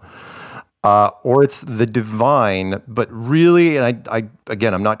right now. Or it's the divine, but really, and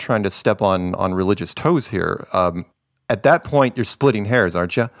I'm not trying to step on religious toes here. At that point, you're splitting hairs,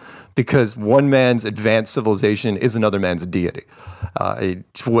 aren't you? Because one man's advanced civilization is another man's deity.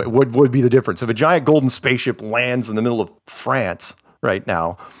 What would be the difference? If a giant golden spaceship lands in the middle of France right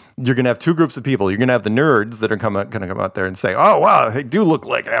now, you're going to have two groups of people. You're going to have the nerds that are going to come out there and say, "Oh, wow, they do look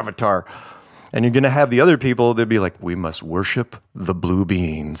like Avatar." And you're going to have the other people that be like, "We must worship the blue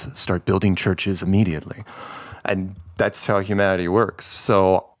beings, start building churches immediately." And that's how humanity works.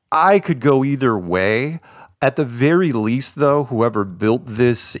 So I could go either way. At the very least, though, whoever built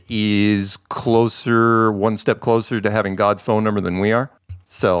this is one step closer to having God's phone number than we are.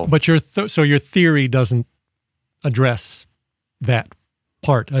 So, but your theory doesn't address that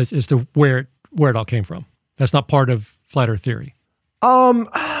part as to where it all came from. That's not part of flat Earth theory.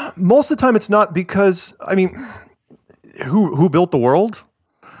 Most of the time, it's not, because who built the world?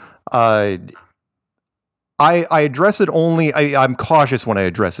 I address it only. I'm cautious when I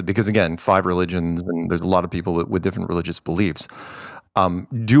address it because, again, 5 religions, and there's a lot of people with different religious beliefs.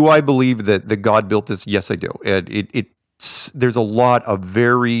 Do I believe that God built this? Yes, I do. There's a lot of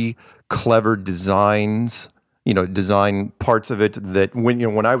very clever designs, design parts of it that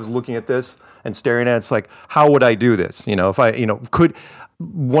when I was looking at this and staring at it, it's like, how would I do this? If I, could.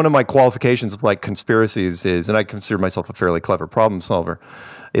 One of my qualifications of conspiracies is, and I consider myself a fairly clever problem solver,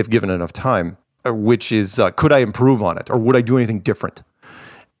 if given enough time, which is, could I improve on it, or would I do anything different?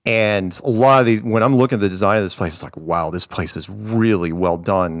 And a lot of these, when I'm looking at the design of this place, it's like, wow, this place is really well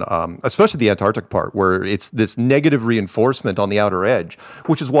done, especially the Antarctic part, where it's this negative reinforcement on the outer edge,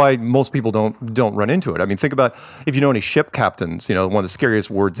 which is why most people don't run into it. I mean, think about, if you know any ship captains, one of the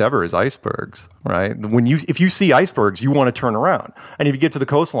scariest words ever is icebergs, right? If you see icebergs, you want to turn around. And if you get to the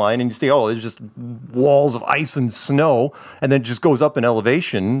coastline and you see, oh, there's just walls of ice and snow, and then it just goes up in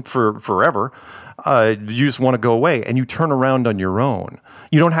elevation for forever, you just want to go away, and you turn around on your own.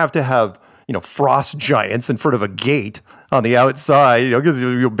 You don't have to have, frost giants in front of a gate on the outside, because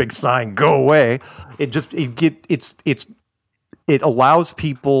a big sign, "Go away." It allows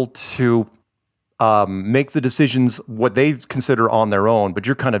people to make the decisions what they consider on their own, but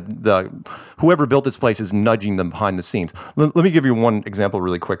you're kind of whoever built this place is nudging them behind the scenes. Let me give you one example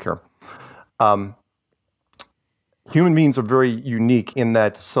really quick here. Human beings are very unique in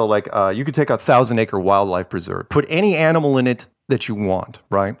that, so like you could take a 1,000-acre wildlife preserve, put any animal in it that you want,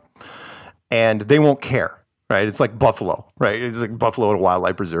 right? And they won't care. Right, it's like buffalo, right? It's like buffalo at a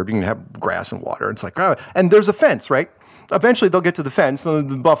wildlife preserve. You can have grass and water. It's like, and there's a fence, right? Eventually, they'll get to the fence. The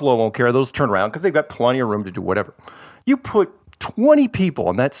buffalo won't care. They'll just turn around because they've got plenty of room to do whatever. You put 20 people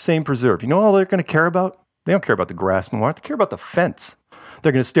on that same preserve. You know all they're going to care about? They don't care about the grass and water. They care about the fence.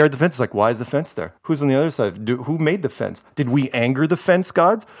 They're going to stare at the fence. It's like, why is the fence there? Who's on the other side? Who made the fence? Did we anger the fence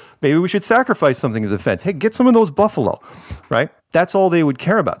gods? Maybe we should sacrifice something to the fence. Hey, get some of those buffalo, right? That's all they would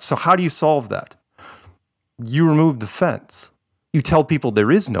care about. So how do you solve that? You remove the fence. You tell people there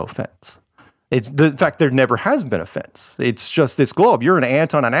is no fence. In fact, there never has been a fence. It's just this globe. You're an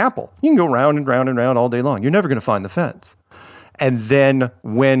ant on an apple. You can go round and round and round all day long. You're never going to find the fence. And then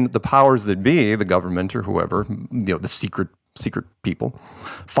when the powers that be, the government or whoever, the secret people,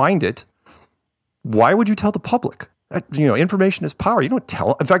 find it, why would you tell the public? Information is power. You don't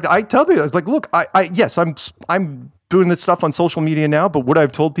tell. In fact, I tell people, it's like, look, yes, I'm doing this stuff on social media now, but would I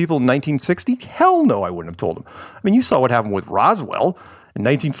have told people in 1960? Hell no, I wouldn't have told them. I mean, you saw what happened with Roswell in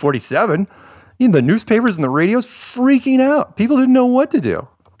 1947. The newspapers and the radios freaking out. People didn't know what to do.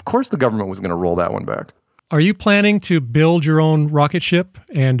 Of course the government was going to roll that one back. Are you planning to build your own rocket ship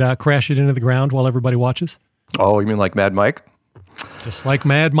and crash it into the ground while everybody watches? Oh, you mean like Mad Mike? Just like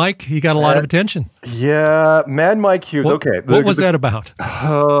Mad Mike, he got a lot of attention. Yeah, Mad Mike Hughes. Okay. What was that about?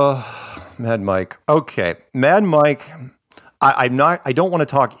 Mad Mike. Okay. Mad Mike, I don't want to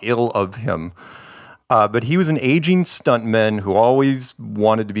talk ill of him, but he was an aging stuntman who always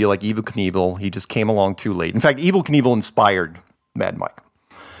wanted to be like Evel Knievel. He just came along too late. In fact, Evel Knievel inspired Mad Mike.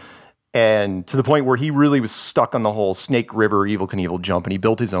 And to the point where he really was stuck on the whole Snake River Evel Knievel jump, and he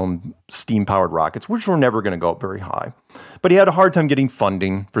built his own steam-powered rockets, which were never going to go up very high. But he had a hard time getting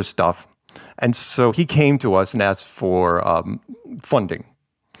funding for stuff. And so he came to us and asked for funding.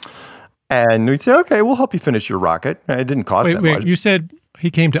 And we said, okay, we'll help you finish your rocket. It didn't cost that much. You said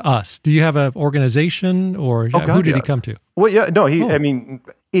he came to us. Do you have an organization, or who did he come to? Well, yeah, no, I mean,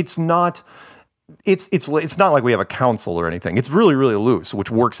 it's not like we have a council or anything. It's really, really loose,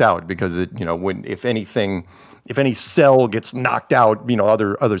 which works out because if any cell gets knocked out,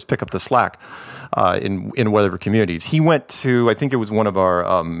 others pick up the slack in whatever communities. He went to, I think it was one of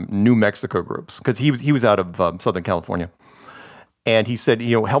our New Mexico groups, because he was out of Southern California. And he said,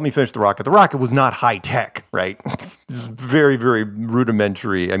 help me finish the rocket. The rocket was not high tech, right? It was very, very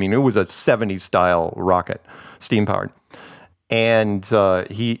rudimentary. I mean, it was a 70s style rocket, steam powered. And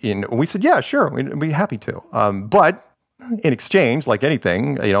we said, yeah, sure, we'd be happy to. But in exchange, like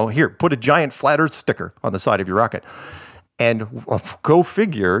anything, here, put a giant flat Earth sticker on the side of your rocket. And go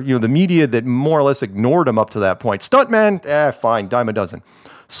figure, the media that more or less ignored him up to that point. Stuntman, fine, dime a dozen.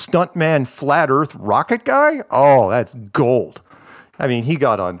 Stuntman, flat Earth rocket guy, oh, that's gold. I mean, he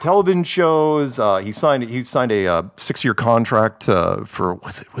got on television shows. He signed a 6-year contract for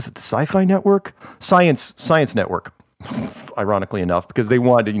was it the Sci-Fi Network, Science Network. Ironically enough, because they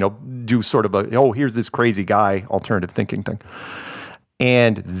wanted to, do sort of here's this crazy guy alternative thinking thing.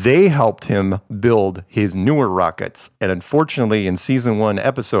 And they helped him build his newer rockets. And unfortunately, in season 1,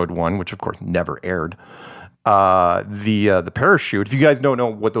 episode 1, which of course never aired, the parachute, if you guys don't know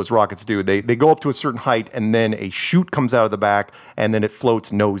what those rockets do, they go up to a certain height and then a chute comes out of the back and then it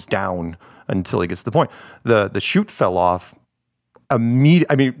floats nose down until he gets to the point. The chute fell off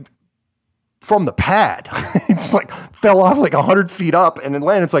from the pad. It's like fell off like 100 feet up and then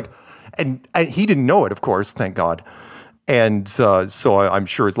landed. It's like, and he didn't know it, of course, thank God. And so I'm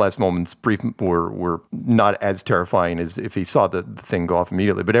sure his last moments were not as terrifying as if he saw the thing go off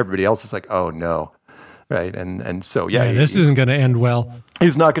immediately. But everybody else is like, oh no, right? And so this isn't going to end well.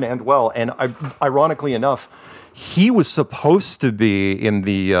 It's not going to end well. And ironically enough, he was supposed to be in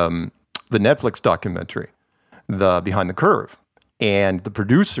the Netflix documentary, the Behind the Curve. And the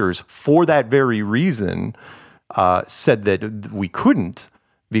producers, for that very reason, said that we couldn't,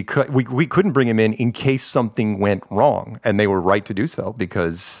 because we couldn't bring him in case something went wrong. And they were right to do so,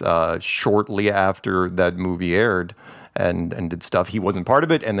 because shortly after that movie aired and did stuff, he wasn't part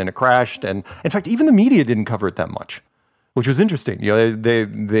of it, and then it crashed. And in fact, even the media didn't cover it that much, which was interesting.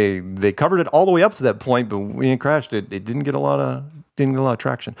 They covered it all the way up to that point, but when it crashed, it didn't get a lot of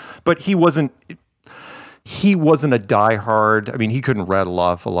traction. But he wasn't. he wasn't a diehard. I mean, he couldn't rattle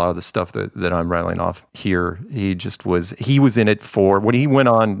off a lot of the stuff that I'm rattling off here. He was in it for, when he went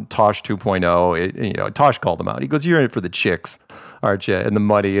on Tosh 2.0, Tosh called him out. He goes, "You're in it for the chicks, aren't you? And the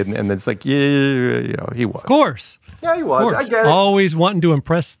money." And then it's like, yeah, he was. Of course. Yeah, he was. I get it. Always wanting to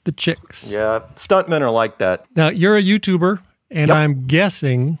impress the chicks. Yeah, stuntmen are like that. Now, you're a YouTuber, and I'm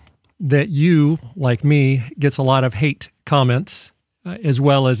guessing that you, like me, gets a lot of hate comments, as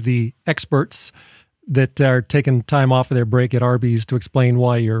well as the experts that are taking time off of their break at Arby's to explain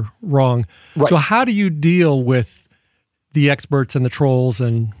why you're wrong. Right. So how do you deal with the experts and the trolls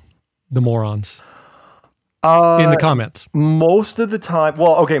and the morons in the comments? Most of the time,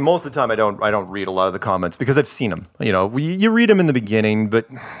 most of the time I don't read a lot of the comments because I've seen them. You read them in the beginning, but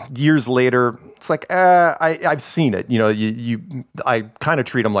years later, it's like, I've seen it. I kind of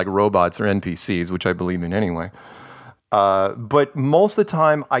treat them like robots or NPCs, which I believe in anyway. But most of the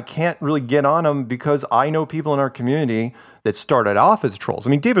time, I can't really get on them because I know people in our community that started off as trolls. I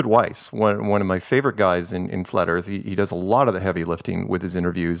mean, David Weiss, one of my favorite guys in Flat Earth, he does a lot of the heavy lifting with his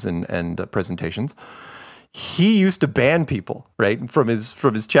interviews and presentations. He used to ban people, right, from his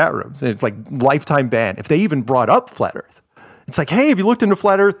chat rooms. And it's like lifetime ban. If they even brought up Flat Earth, it's like, hey, have you looked into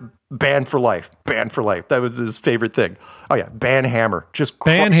Flat Earth? Ban for life. Ban for life. That was his favorite thing. Oh, yeah, ban hammer.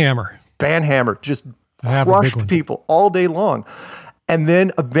 Ban hammer. Ban hammer. Just crushed people all day long. And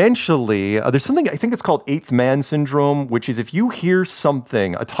then eventually, there's something, I think it's called eighth man syndrome, which is if you hear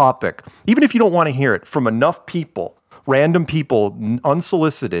something, a topic, even if you don't want to hear it, from enough people, random people,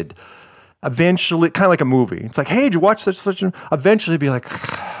 unsolicited, eventually, kind of like a movie. It's like, hey, did you watch such and eventually be like,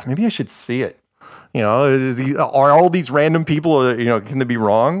 maybe I should see it. Are all these random people, can they be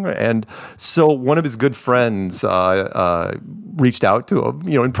wrong? And so one of his good friends reached out to him,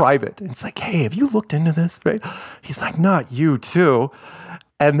 in private. And it's like, hey, have you looked into this? Right? He's like, not you too.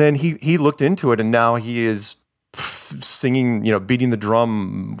 And then he looked into it, and now he is singing, beating the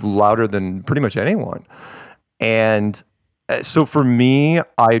drum louder than pretty much anyone. And so for me,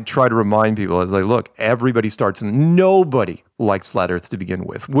 I try to remind people, I was like, look, everybody starts, and nobody likes Flat Earth to begin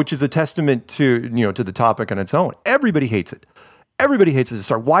with, which is a testament to, to the topic on its own. Everybody hates it. Everybody hates it to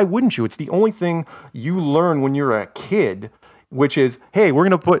start. Why wouldn't you? It's the only thing you learn when you're a kid, which is, hey, we're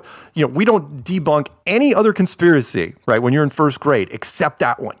going to put, we don't debunk any other conspiracy, right, when you're in first grade, except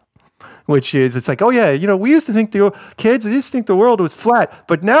that one. Which is, it's like, oh yeah, we used to think kids used to think the world was flat,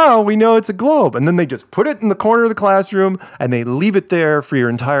 but now we know it's a globe. And then they just put it in the corner of the classroom and they leave it there for your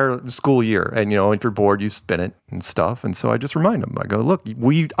entire school year. And, if you're bored, you spin it and stuff. And so I just remind them, I go, look,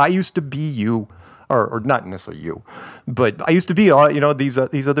 I used to be you, or not necessarily you, but I used to be,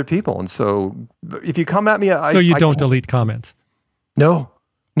 these other people. And so if you come at me, so you don't delete comments? No,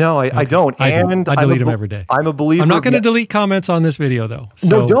 I don't. I delete them every day. I'm a believer. I'm not going to delete comments on this video, though.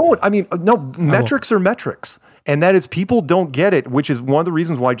 So no, don't. I mean, no, metrics are metrics. And that is, people don't get it, which is one of the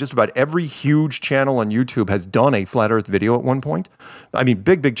reasons why just about every huge channel on YouTube has done a Flat Earth video at one point. I mean,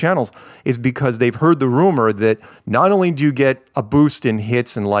 big channels, is because they've heard the rumor that not only do you get a boost in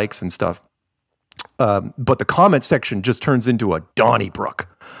hits and likes and stuff, but the comment section just turns into a Donnybrook.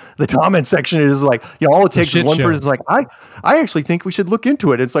 The comment section is like, all it takes is one person is like, I actually think we should look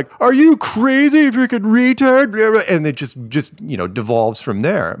into it. It's like, are you crazy if you could retard? And it just devolves from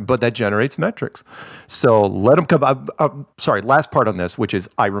there. But that generates metrics. So let them come. Sorry, last part on this, which is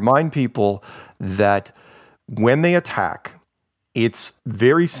I remind people that when they attack, it's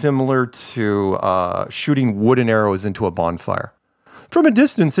very similar to shooting wooden arrows into a bonfire. From a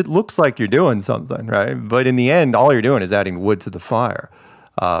distance, it looks like you're doing something, right? But in the end, all you're doing is adding wood to the fire.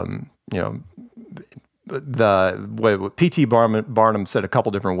 What P.T. Barnum said a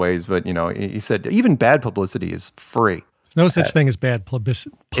couple different ways, but he said even bad publicity is free. There's no such thing as bad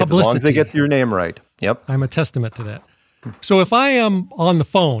publicity. As long as they get your name right. Yep. I'm a testament to that. So if I am on the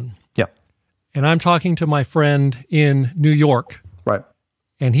phone, and I'm talking to my friend in New York, right,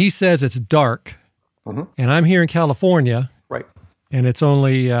 and he says it's dark, and I'm here in California, right, and it's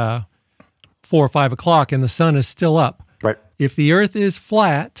only 4 or 5 o'clock, and the sun is still up. Right. If the Earth is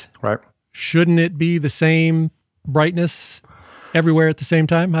flat, right, shouldn't it be the same brightness everywhere at the same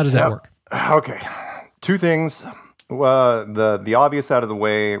time? How does that work? Okay, two things. The obvious out of the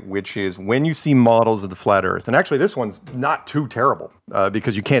way, which is when you see models of the flat Earth, and actually this one's not too terrible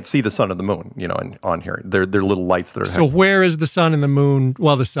because you can't see the sun and the moon, on here. They're little lights that are. So where is the sun and the moon?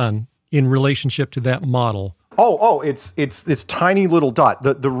 Well, the sun in relationship to that model. It's this tiny little dot.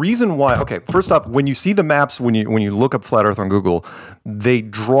 The reason why, okay, first off, when you see the maps, when you look up Flat Earth on Google, they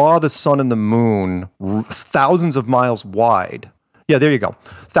draw the sun and the moon thousands of miles wide. Yeah, there you go.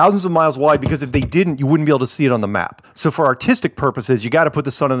 Thousands of miles wide, because if they didn't, you wouldn't be able to see it on the map. So for artistic purposes, you got to put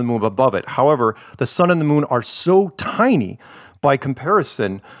the sun and the moon above it. However, the sun and the moon are so tiny by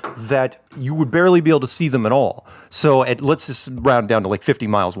comparison that you would barely be able to see them at all. So let's just round down to like 50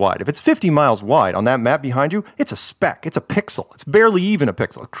 miles wide. If it's 50 miles wide on that map behind you, it's a speck. It's a pixel. It's barely even a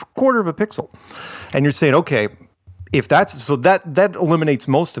pixel, a quarter of a pixel. And you're saying, okay, if that's so, that eliminates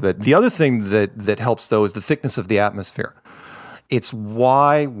most of it. The other thing that helps though is the thickness of the atmosphere. It's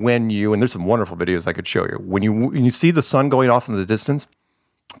why when you, and there's some wonderful videos I could show you, when you see the sun going off in the distance,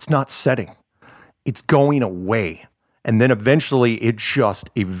 it's not setting. It's going away. And then eventually it just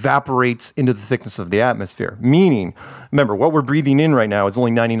evaporates into the thickness of the atmosphere. Meaning, remember, what we're breathing in right now is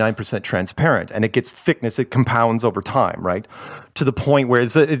only 99% transparent, and it gets thickness, it compounds over time, right? To the point where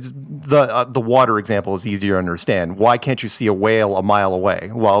the water example is easier to understand. Why can't you see a whale a mile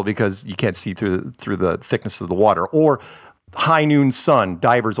away? Well, because you can't see through the thickness of the water. Or high noon sun,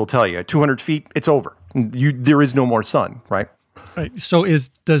 divers will tell you, at 200 feet, it's over. There is no more sun, right? Right. So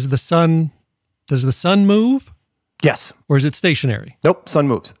does the sun move? Yes. Or is it stationary? Nope, sun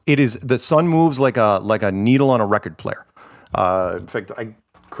moves. The sun moves like a needle on a record player. In fact, I'm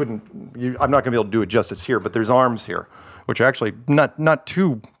not going to be able to do it justice here, but there's arms here, which are actually not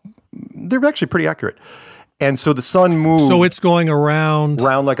too, they're actually pretty accurate. And so the sun moves. So it's going around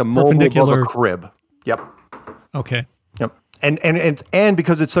like a mobile above a crib. Yep. Okay. Yep. And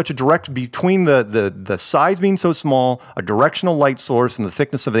because it's such a direct, between the size being so small, a directional light source and the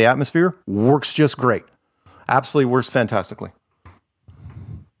thickness of the atmosphere works just great. Absolutely works fantastically.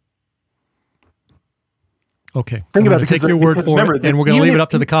 Okay. Think about it. Take your word for it, and we're going to leave it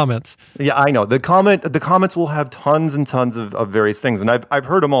up to the comments. Yeah, I know. The comments will have tons and tons of various things, and I've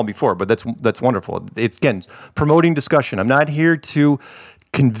heard them all before, but that's wonderful. It's, again, promoting discussion. I'm not here to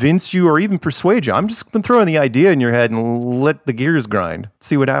convince you or even persuade you. I'm just going to throw in the idea in your head and let the gears grind.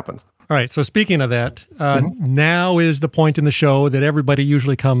 See what happens. All right. So speaking of that, now is the point in the show that everybody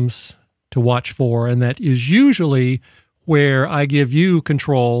usually comes to watch for, and that is usually where I give you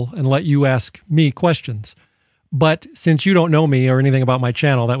control and let you ask me questions. But since you don't know me or anything about my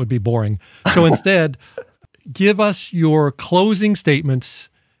channel, that would be boring. So instead, give us your closing statements,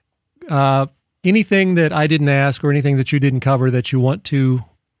 anything that I didn't ask or anything that you didn't cover that you want to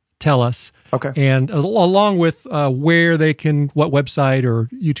tell us. Okay. And along with where they can, what website or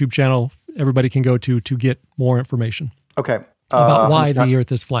YouTube channel everybody can go to get more information. Okay. About why the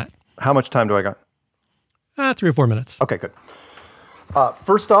Earth is flat. How much time do I got? 3 or 4 minutes. Okay, good.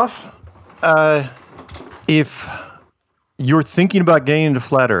 First off, if you're thinking about getting into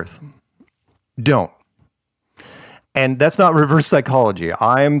flat Earth, don't. And that's not reverse psychology.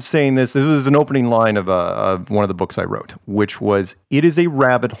 I'm saying this is an opening line of one of the books I wrote, which was, it is a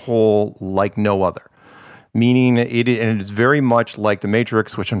rabbit hole like no other. Meaning, it is very much like The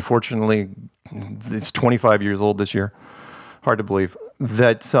Matrix, which unfortunately, it's 25 years old this year. Hard to believe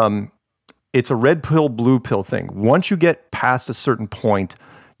that it's a red pill, blue pill thing. Once you get past a certain point,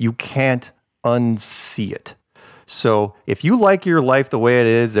 you can't unsee it. So if you like your life the way it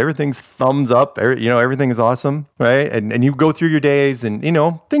is, everything's thumbs up, everything is awesome, right? And you go through your days and,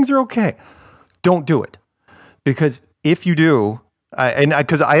 things are okay. Don't do it. Because if you do,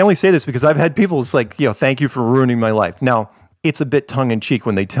 because I only say this because I've had people, it's like, thank you for ruining my life. Now, it's a bit tongue-in-cheek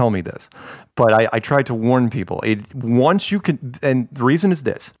when they tell me this, but I try to warn people. Once you can, and the reason is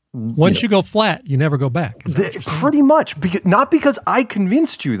this. Once you go flat, you never go back. Is that what you're saying? Pretty much. Not because I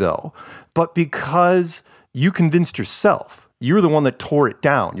convinced you, though, but because you convinced yourself. You're the one that tore it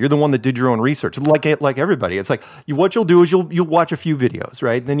down. You're the one that did your own research. Like everybody. It's like, what you'll do is you'll watch a few videos,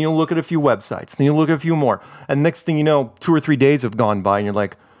 right? Then you'll look at a few websites. Then you'll look at a few more. And next thing you know, 2 or 3 days have gone by, and you're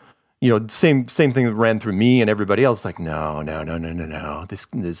like, same thing that ran through me and everybody else. Like, no.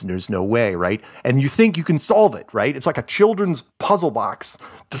 There's no way, right? And you think you can solve it, right? It's like a children's puzzle box.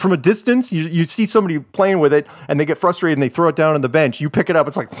 From a distance, you see somebody playing with it, and they get frustrated and they throw it down on the bench. You pick it up.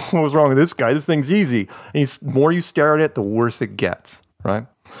 It's like, what was wrong with this guy? This thing's easy. And the more you stare at it, the worse it gets, right?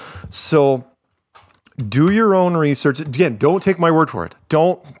 So do your own research. Again, don't take my word for it.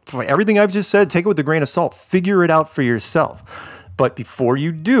 Everything I've just said, take it with a grain of salt. Figure it out for yourself. But before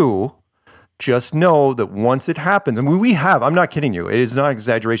you do, just know that once it happens, and I'm not kidding you, it is not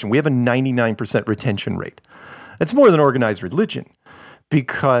exaggeration, we have a 99% retention rate. That's more than organized religion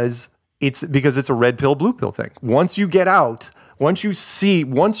because it's a red pill, blue pill thing. Once you get out, once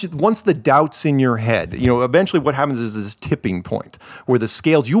the doubt's in your head, eventually what happens is this tipping point where the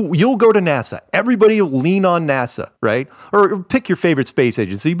scales, you'll go to NASA. Everybody will lean on NASA, right? Or pick your favorite space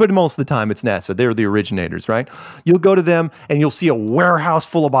agency, but most of the time it's NASA. They're the originators, right? You'll go to them and you'll see a warehouse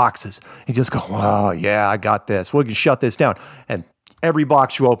full of boxes. And you just go, oh, yeah, I got this. We can shut this down. And Every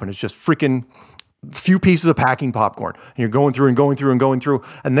box you open is just freaking few pieces of packing popcorn. And you're going through and going through and going through.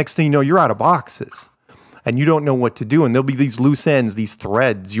 And next thing you know, you're out of boxes. And you don't know what to do. And there'll be these loose ends, these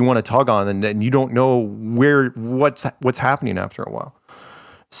threads you want to tug on, and you don't know what's happening after a while.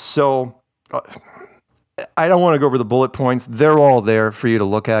 So I don't want to go over the bullet points. They're all there for you to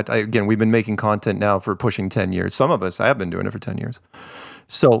look at. Again, we've been making content now for pushing 10 years. Some of us, I have been doing it for 10 years.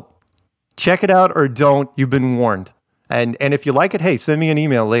 So check it out or don't. You've been warned. And if you like it, hey, send me an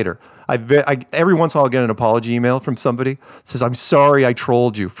email later. Every once in a while I'll get an apology email from somebody that says, I'm sorry I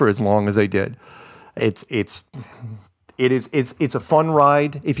trolled you for as long as I did. It's a fun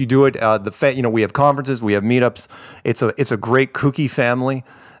ride if you do it. We have conferences, we have meetups. It's a great kooky family,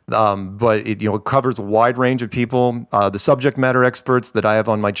 but it covers a wide range of people. The subject matter experts that I have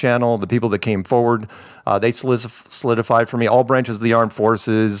on my channel, the people that came forward, they solidified for me. All branches of the armed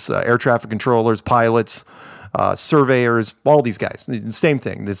forces, air traffic controllers, pilots, surveyors, all these guys. Same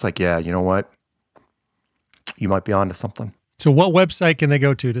thing. It's like, yeah, you know what? You might be onto something. So what website can they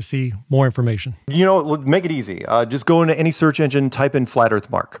go to see more information? Make it easy. Just go into any search engine, type in Flat Earth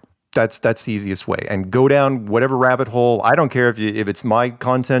Mark. That's the easiest way. And go down whatever rabbit hole. I don't care if it's my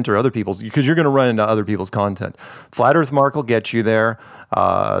content or other people's, because you're going to run into other people's content. Flat Earth Mark will get you there.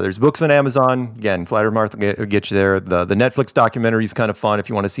 There's books on Amazon. Again, Flat Earth Mark will get you there. The Netflix documentary is kind of fun if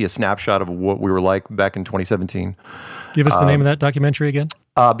you want to see a snapshot of what we were like back in 2017. Give us the name of that documentary again.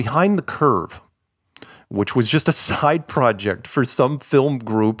 Behind the Curve, which was just a side project for some film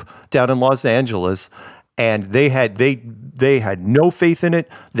group down in Los Angeles. And they had no faith in it.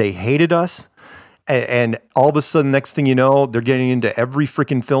 They hated us. And all of a sudden, next thing you know, they're getting into every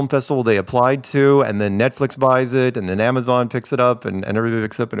freaking film festival they applied to. And then Netflix buys it. And then Amazon picks it up. And everybody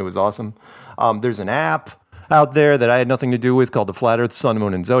picks it up. And it was awesome. There's an app out there that I had nothing to do with called the Flat Earth Sun,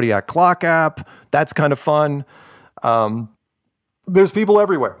 Moon, and Zodiac Clock app. That's kind of fun. There's people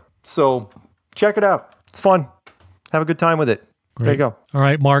everywhere. So check it out. It's fun. Have a good time with it. Great. There you go. All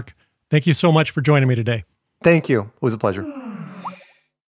right, Mark. Thank you so much for joining me today. Thank you. It was a pleasure.